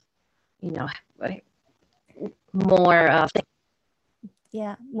just, more of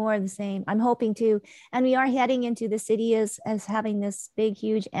more of the same. I'm hoping to. And we are heading into the city as having this big,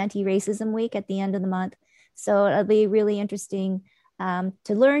 huge anti-racism week at the end of the month. So it'll be really interesting to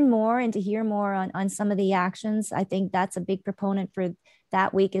learn more and to hear more on some of the actions. I think that's a big proponent for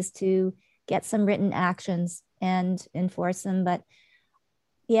that week, is to get some written actions and enforce them. But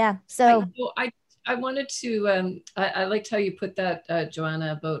so I wanted to, I liked how you put that,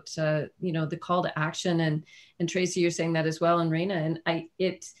 Joanna, about, the call to action, and Tracy, you're saying that as well, and Reina, and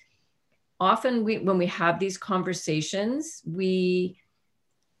often when we have these conversations, we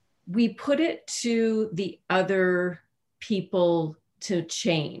put it to the other people to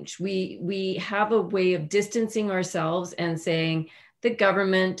change. We have a way of distancing ourselves and saying the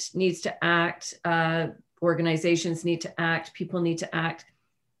government needs to act, organizations need to act, people need to act.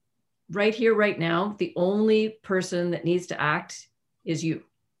 Right here, right now, the only person that needs to act is you.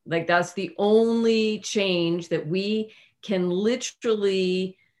 Like, that's the only change that we can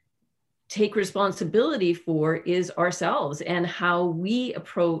literally take responsibility for, is ourselves, and how we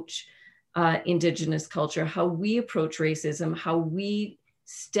approach Indigenous culture, how we approach racism, how we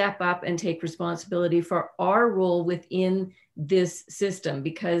step up and take responsibility for our role within this system.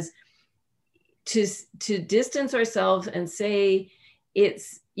 Because to distance ourselves and say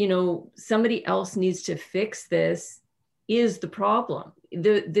it's, you know, somebody else needs to fix this is the problem.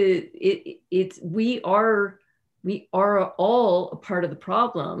 We are all a part of the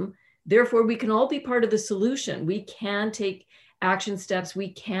problem. Therefore, we can all be part of the solution. We can take action steps.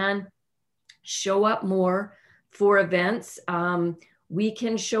 We can show up more for events. We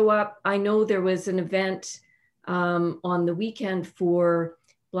can show up. I know there was an event on the weekend for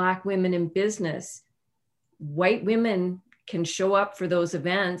Black women in business. White women can show up for those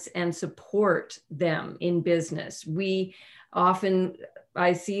events and support them in business. We often,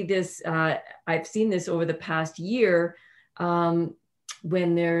 I see this, I've seen this over the past year,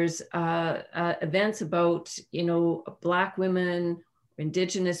 when there's events about, you know, Black women,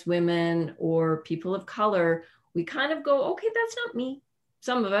 Indigenous women, or people of color, we kind of go, okay, that's not me.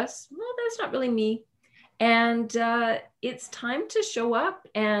 Some of us, well, that's not really me. And it's time to show up,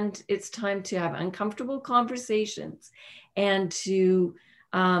 and it's time to have uncomfortable conversations and to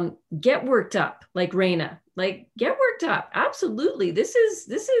get worked up, like Raina, like get worked up. Absolutely. This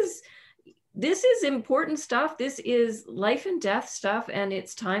is important stuff. This is life and death stuff. And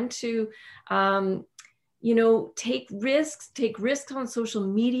it's time to, you know, take risks on social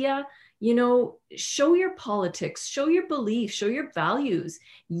media, you know, show your politics, show your beliefs, show your values.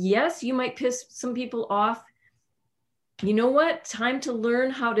 Yes, you might piss some people off. You know what? Time to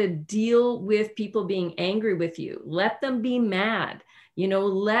learn how to deal with people being angry with you. Let them be mad. You know,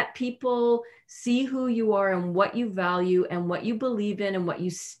 let people see who you are and what you value and what you believe in and what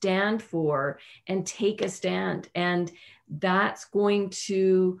you stand for, and take a stand. And that's going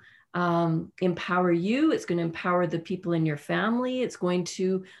to empower you. It's going to empower the people in your family. It's going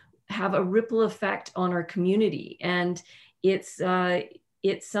to have a ripple effect on our community. And it's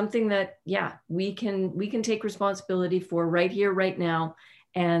something that, yeah, we can take responsibility for right here, right now,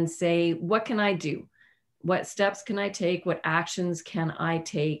 and say, what can I do? What steps can I take? What actions can I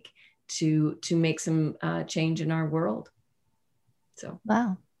take to make some change in our world? So,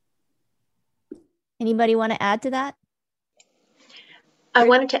 wow. Anybody want to add to that? I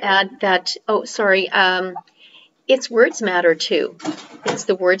wanted to add that, it's words matter too. It's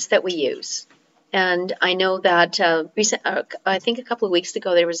the words that we use. And I know that I think a couple of weeks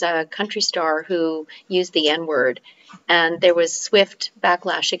ago, there was a country star who used the N-word, and there was swift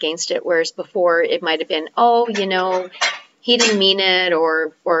backlash against it, whereas before it might have been, oh, you know, he didn't mean it,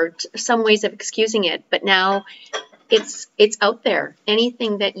 or some ways of excusing it. But now it's out there.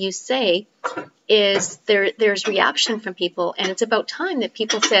 Anything that you say is there's reaction from people, and it's about time that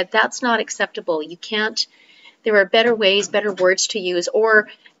people said that's not acceptable. You can't. There are better ways, better words to use, or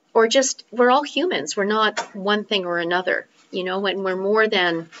just, we're all humans. We're not one thing or another, you know, and we're more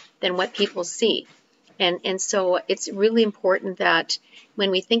than what people see. And so it's really important that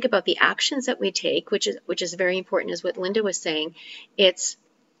when we think about the actions that we take, which is very important, is what Linda was saying, it's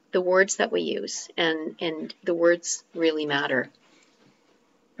the words that we use, and the words really matter.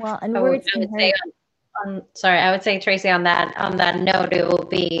 Well, and words can hurt. I would say, Tracy, on that note, it will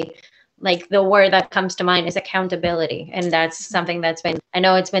be like, the word that comes to mind is accountability. And that's something that's I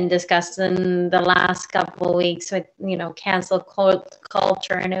know it's been discussed in the last couple of weeks with, you know, cancel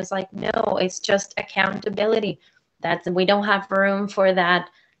culture. And it was like, no, it's just accountability. We don't have room for that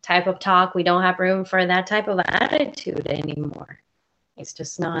type of talk. We don't have room for that type of attitude anymore. It's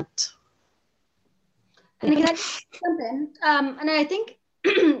just not. And can I just jump in? And I think,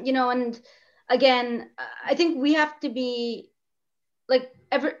 you know, and again, I think we have to be like,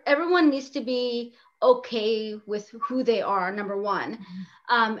 everyone needs to be okay with who they are, number one.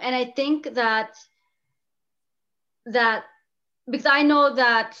 And I think that because I know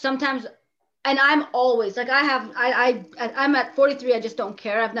that sometimes, and I'm always like, I'm at 43, I just don't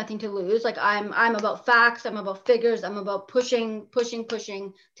care. I have nothing to lose. Like, I'm about facts, I'm about figures, I'm about pushing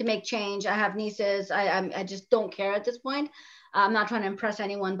to make change. I have nieces. I just don't care at this point. I'm not trying to impress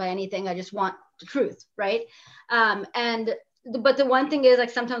anyone by anything. I just want the truth, right? But the one thing is,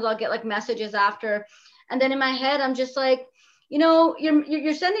 like, sometimes I'll get like messages after, and then in my head, I'm just like, you know,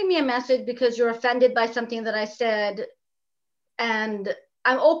 you're sending me a message because you're offended by something that I said And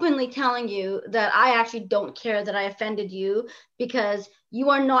I'm openly telling you that I actually don't care that I offended you, because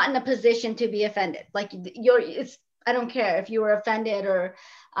you are not in a position to be offended. Like I don't care if you were offended or,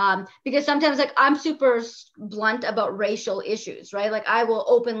 because sometimes like I'm super blunt about racial issues, right? Like I will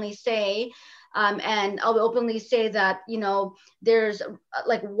openly say, and I'll openly say that, there's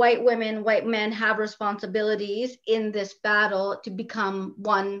like white women, white men have responsibilities in this battle to become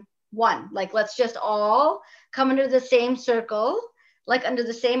one. Like, let's just all come under the same circle, like under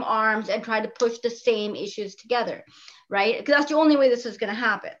the same arms, and try to push the same issues together, right? Because that's the only way this is going to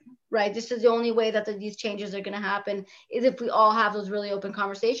happen, right? This is the only way that these changes are going to happen, is if we all have those really open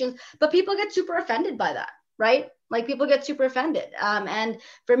conversations. But people get super offended by that, right? Like people get super offended. And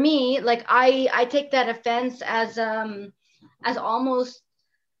for me, like I take that offense as almost,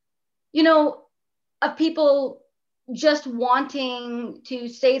 of people just wanting to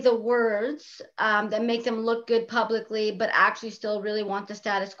say the words that make them look good publicly, but actually still really want the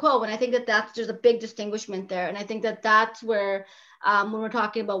status quo. And I think that there's a big distinguishment there. And I think that that's where, when we're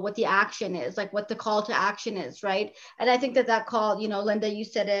talking about what the action is, like what the call to action is, right? And I think that call, Linda, you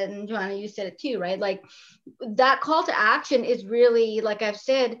said it, and Joanna, you said it too, right? Like that call to action is really, like I've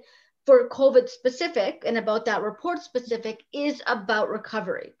said, for COVID specific and about that report specific, is about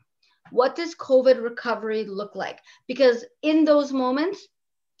recovery. What does COVID recovery look like? Because in those moments,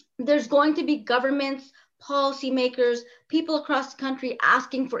 there's going to be governments, policymakers, people across the country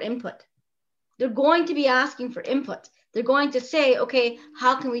asking for input. They're going to be asking for input. They're going to say, okay,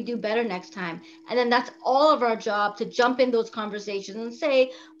 how can we do better next time? And then that's all of our job, to jump in those conversations and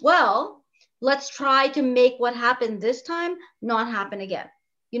say, well, let's try to make what happened this time not happen again.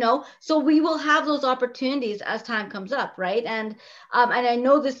 So we will have those opportunities as time comes up, right? And I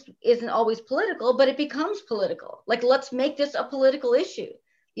know this isn't always political, but it becomes political. Like, let's make this a political issue.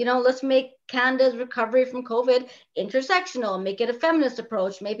 Let's make Canada's recovery from COVID intersectional, make it a feminist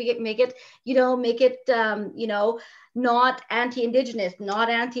approach, make it not anti-Indigenous, not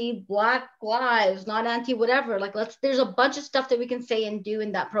anti-Black lives, not anti-whatever. Like, there's a bunch of stuff that we can say and do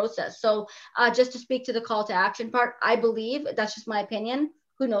in that process. So just to speak to the call to action part, I believe, that's just my opinion,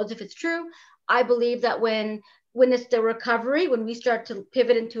 who knows if it's true, I believe that when it's the recovery, when we start to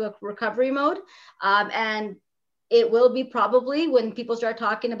pivot into a recovery mode, and it will be probably when people start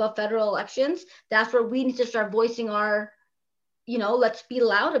talking about federal elections, that's where we need to start voicing our, let's be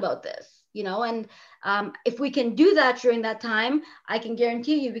loud about this, and if we can do that during that time, I can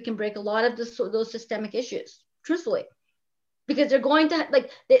guarantee you we can break a lot of those systemic issues, truthfully. Because they're going to,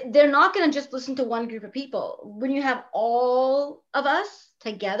 they're not going to just listen to one group of people. When you have all of us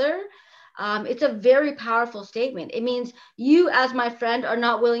together, it's a very powerful statement. It means you, as my friend, are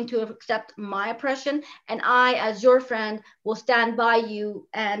not willing to accept my oppression, and I, as your friend, will stand by you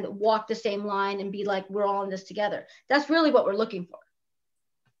and walk the same line and be like, we're all in this together. That's really what we're looking for.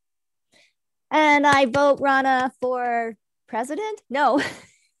 And I vote Rana for president? No.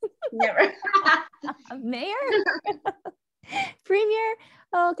 Never. Mayor? Premier?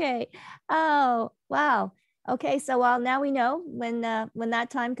 Okay. Oh, wow. Okay, so now we know when that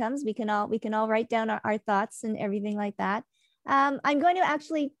time comes, we can all write down our thoughts and everything like that. I'm going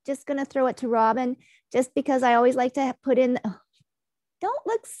to throw it to Robin, just because I always like to put in. Don't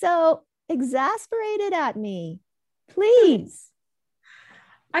look so exasperated at me, please.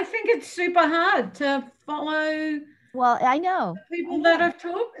 I think it's super hard to follow. Well, I know people that have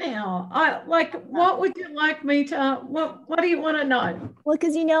talked now. What would you like me to? What do you want to know? Well,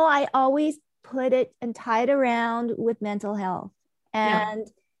 because I always put it and tie it around with mental health, and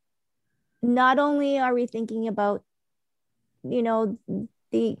not only are we thinking about,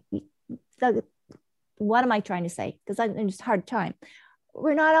 the what am I trying to say? Because I'm just hard time.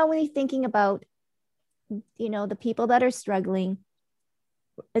 We're not only thinking about, the people that are struggling.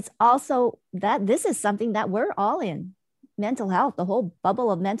 It's also that this is something that we're all in. Mental health, the whole bubble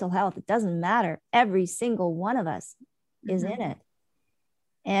of mental health. It doesn't matter. Every single one of us is in it.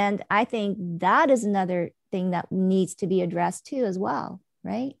 And I think that is another thing that needs to be addressed too, as well,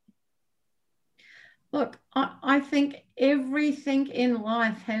 right? Look, I think everything in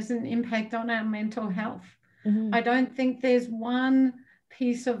life has an impact on our mental health. I don't think there's one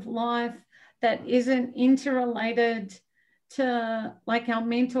piece of life that isn't interrelated to our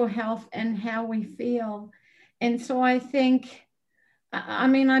mental health and how we feel. And so I think,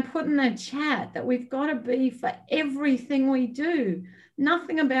 I put in the chat that we've got to be for everything we do.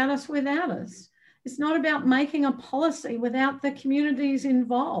 Nothing about us without us. It's not about making a policy without the communities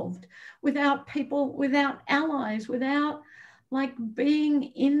involved, without people, without allies, without being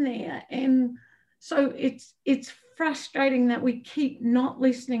in there. And so it's frustrating that we keep not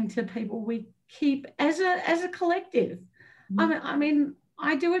listening to people. We keep, as a collective, I mean,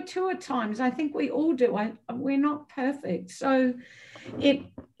 I do it too at times. I think we all do. We're not perfect. So it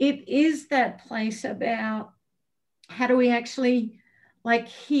is that place about how do we actually like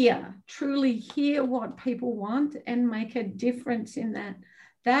truly hear what people want and make a difference in that.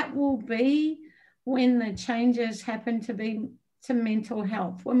 That will be when the changes happen to mental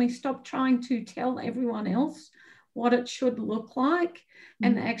health, when we stop trying to tell everyone else what it should look like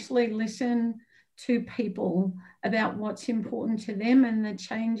and actually listen to people about what's important to them, and the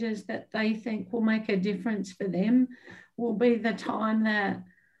changes that they think will make a difference for them will be the time that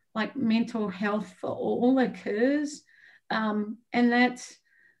like mental health for all occurs. And that's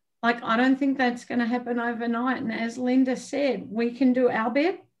like, I don't think that's going to happen overnight. And as Linda said, we can do our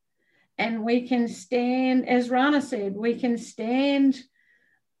bit, and we can stand, as Rana said, we can stand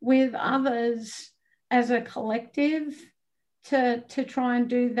with others as a collective to try and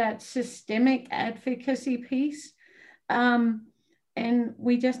do that systemic advocacy piece. And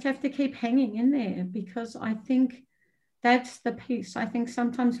we just have to keep hanging in there, because I think that's the piece. I think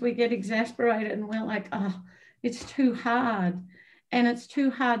sometimes we get exasperated and we're like, oh, it's too hard. And it's too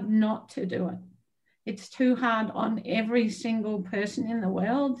hard not to do it. It's too hard on every single person in the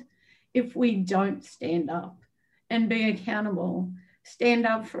world if we don't stand up and be accountable, stand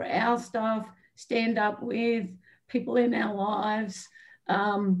up for our stuff, stand up with people in our lives,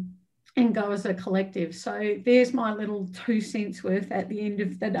 and go as a collective. So there's my little 2 cents worth at the end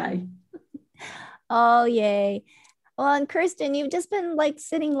of the day. Oh, yay. Well, and Kirsten, you've just been like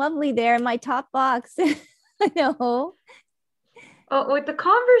sitting lovely there in my top box. I know. Oh, the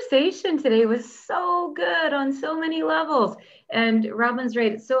conversation today was so good on so many levels. And Robin's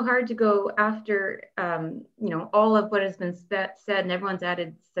right. It's so hard to go after, all of what has been said, and everyone's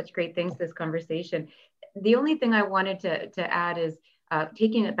added such great things to this conversation. The only thing I wanted to add is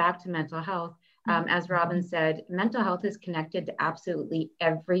taking it back to mental health. As Robin said, mental health is connected to absolutely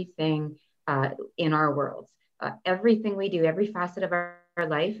everything in our worlds. Everything we do, every facet of our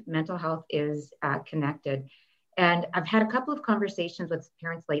life, mental health is connected. And I've had a couple of conversations with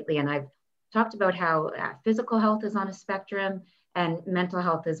parents lately, and I've talked about how physical health is on a spectrum and mental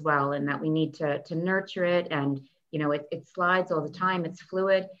health as well, and that we need to nurture it. And, it slides all the time. It's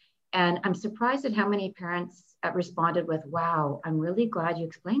fluid. And I'm surprised at how many parents responded with, wow, I'm really glad you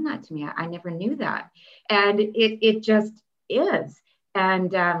explained that to me. I never knew that. And it just is.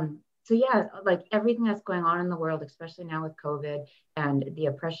 And so, yeah, like everything that's going on in the world, especially now with COVID and the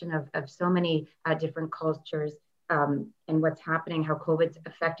oppression of so many different cultures, and what's happening, how COVID's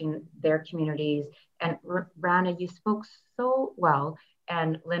affecting their communities. And Rana, you spoke so well,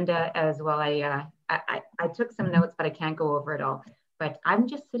 and Linda as well. I took some notes, but I can't go over it all. But I'm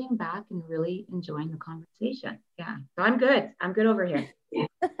just sitting back and really enjoying the conversation. Yeah, so I'm good. I'm good over here.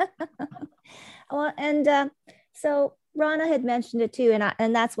 Well, and so Rana had mentioned it too,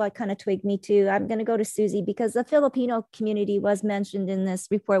 and that's what kind of twigged me too. I'm going to go to Susie because the Filipino community was mentioned in this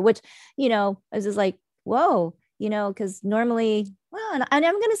report, which, I was just like, whoa, because normally, well, and I'm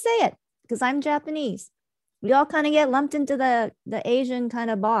going to say it because I'm Japanese. We all kind of get lumped into the Asian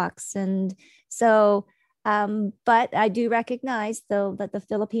kind of box. And so, but I do recognize though that the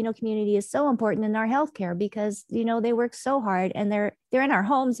Filipino community is so important in our healthcare because, they work so hard, and they're in our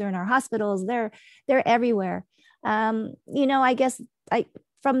homes, they're in our hospitals, they're everywhere. I guess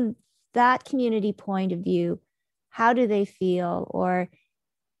from that community point of view, how do they feel? Or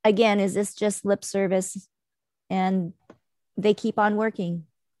again, is this just lip service and they keep on working?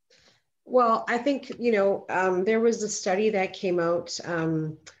 Well, I think, there was a study that came out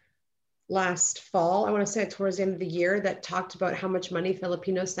last fall, I want to say towards the end of the year, that talked about how much money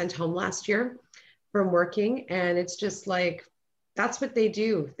Filipinos sent home last year from working. And it's just like, that's what they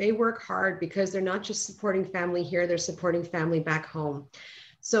do. They work hard because they're not just supporting family here, they're supporting family back home.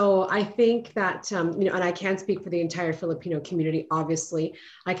 So I think that, and I can't speak for the entire Filipino community, obviously.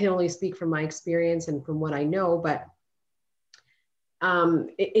 I can only speak from my experience and from what I know, but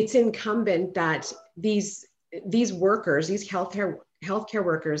it's incumbent that these workers, these healthcare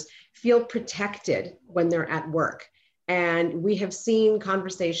workers feel protected when they're at work. And we have seen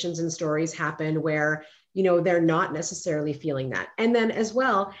conversations and stories happen where they're not necessarily feeling that. And then as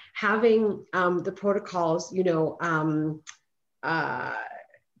well, having the protocols,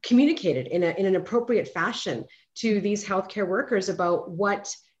 communicated in an appropriate fashion to these healthcare workers about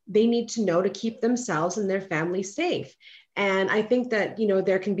what they need to know to keep themselves and their families safe. And I think that,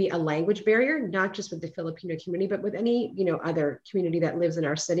 there can be a language barrier, not just with the Filipino community, but with any, other community that lives in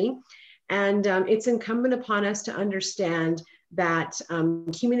our city. And it's incumbent upon us to understand that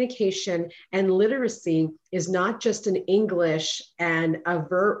communication and literacy is not just an English and a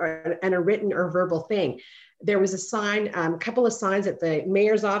written or verbal thing. There was a sign, a couple of signs that the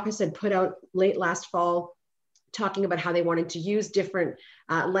mayor's office had put out late last fall, talking about how they wanted to use different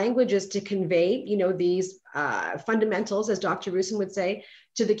languages to convey, these fundamentals, as Dr. Rusin would say,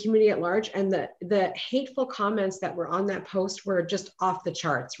 to the community at large. And the hateful comments that were on that post were just off the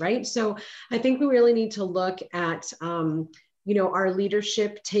charts, right? So I think we really need to look at, our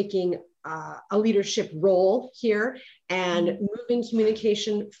leadership taking a leadership role here and moving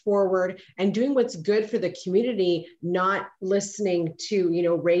communication forward and doing what's good for the community, not listening to,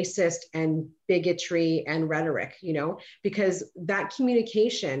 racist and bigotry and rhetoric, because that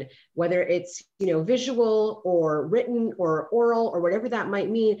communication, whether it's, visual or written or oral or whatever that might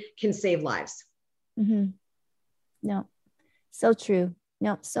mean, can save lives. Mm-hmm. No, so true.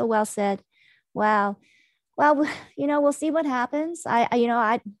 No, so well said. Wow. Well, we'll see what happens.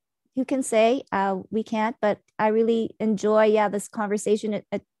 Who can say we can't, but I really enjoy, this conversation.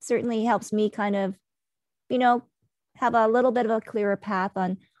 It certainly helps me kind of, have a little bit of a clearer path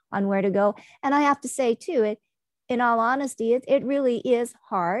on where to go. And I have to say too, in all honesty, it really is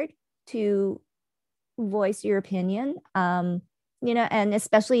hard to voice your opinion, and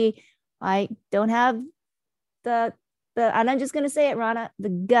especially I don't have the and I'm just going to say it, Rana, the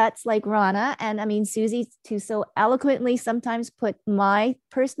guts like Rana. And I mean, Susie, to so eloquently sometimes put my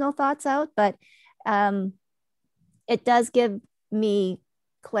personal thoughts out, but it does give me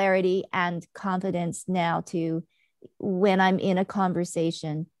clarity and confidence now to, when I'm in a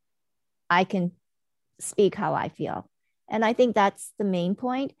conversation, I can speak how I feel. And I think that's the main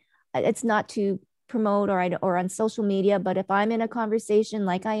point. It's not to promote or on social media, but if I'm in a conversation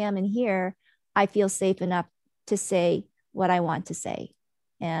like I am in here, I feel safe enough to say what I want to say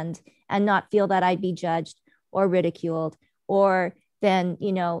and not feel that I'd be judged or ridiculed or then,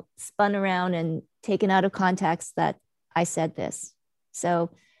 spun around and taken out of context that I said this.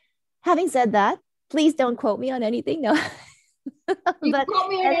 So having said that, please don't quote me on anything. No. You can quote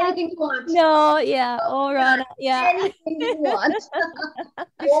me on anything you want. No, yeah. Oh, Rana, yeah. Anything you want.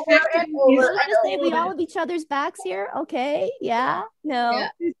 We all have each other's backs here. Okay. Yeah. No. Yeah.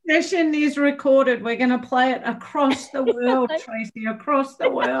 This session is recorded. We're going to play it across the world, Tracy, across the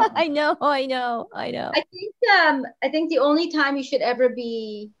world. I know. I think the only time you should ever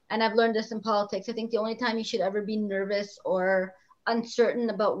be, and I've learned this in politics, I think the only time you should ever be nervous or uncertain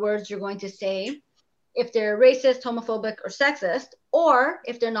about words you're going to say, if they're racist, homophobic, or sexist, or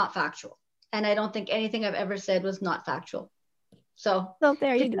if they're not factual. And I don't think anything I've ever said was not factual. So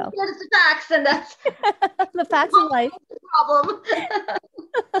there you go. It's the facts, and that's the facts of life. Problem.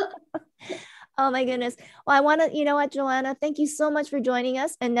 Oh my goodness. Well, I want to, you know what, Joanna, thank you so much for joining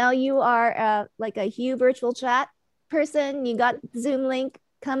us. And now you are like a Hugh virtual chat person. You got the Zoom link.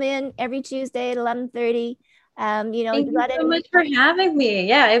 Come in every Tuesday at 11:30. Thank you so much for having me.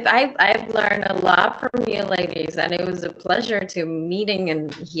 Yeah, I've learned a lot from you ladies, and it was a pleasure to meeting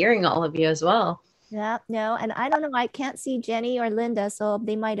and hearing all of you as well. Yeah, no, and I don't know, I can't see Jenny or Linda, so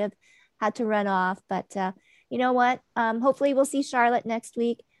they might have had to run off, but you know what? Hopefully we'll see Charlotte next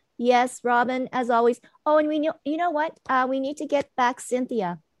week. Yes, Robin, as always. Oh, and you know what? We need to get back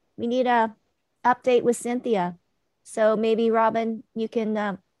Cynthia. We need a update with Cynthia. So maybe Robin, you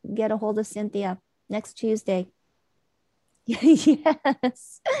can get a hold of Cynthia next Tuesday.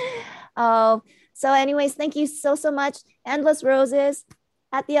 Yes. Oh, so anyways, thank you so much. Endless Roses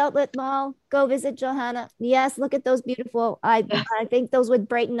at the Outlet Mall. Go visit Johanna. Yes, look at those beautiful. I think those would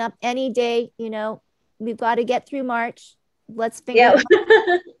brighten up any day. We've got to get through March. Let's figure out.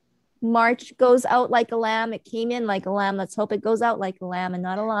 March goes out like a lamb. It came in like a lamb. Let's hope it goes out like a lamb and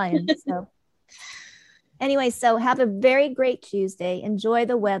not a lion. So anyway, so have a very great Tuesday. Enjoy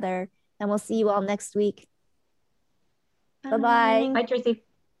the weather. And we'll see you all next week. Bye-bye. Bye, Tracy.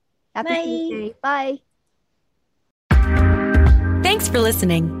 Happy Tuesday. Bye. Thanks for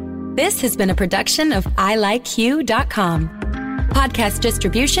listening. This has been a production of ilikehugh.com. Podcast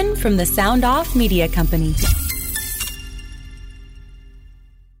distribution from the Sound Off Media Company.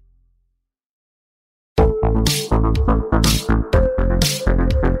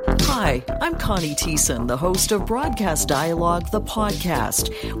 Hi, I'm Connie Thiessen, the host of Broadcast Dialogue, the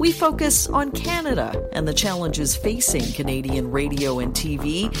podcast. We focus on Canada and the challenges facing Canadian radio and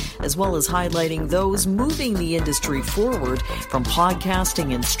TV, as well as highlighting those moving the industry forward from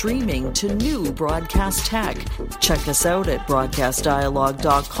podcasting and streaming to new broadcast tech. Check us out at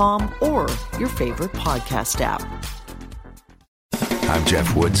broadcastdialogue.com or your favorite podcast app. I'm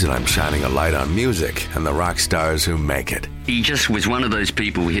Jeff Woods, and I'm shining a light on music and the rock stars who make it. He just was one of those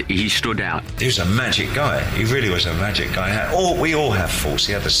people, he stood out. He was a magic guy. He really was a magic guy. We all have faults.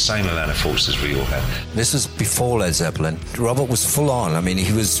 He had the same amount of faults as we all had. This was before Led Zeppelin. Robert was full on. I mean,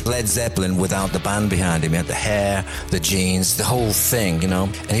 he was Led Zeppelin without the band behind him. He had the hair, the jeans, the whole thing, you know,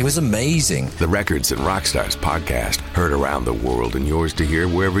 and he was amazing. The Records and Rockstars podcast, heard around the world and yours to hear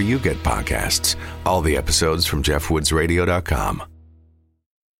wherever you get podcasts. All the episodes from jeffwoodsradio.com.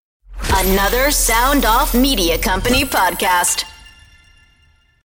 Another Sound Off Media Company podcast.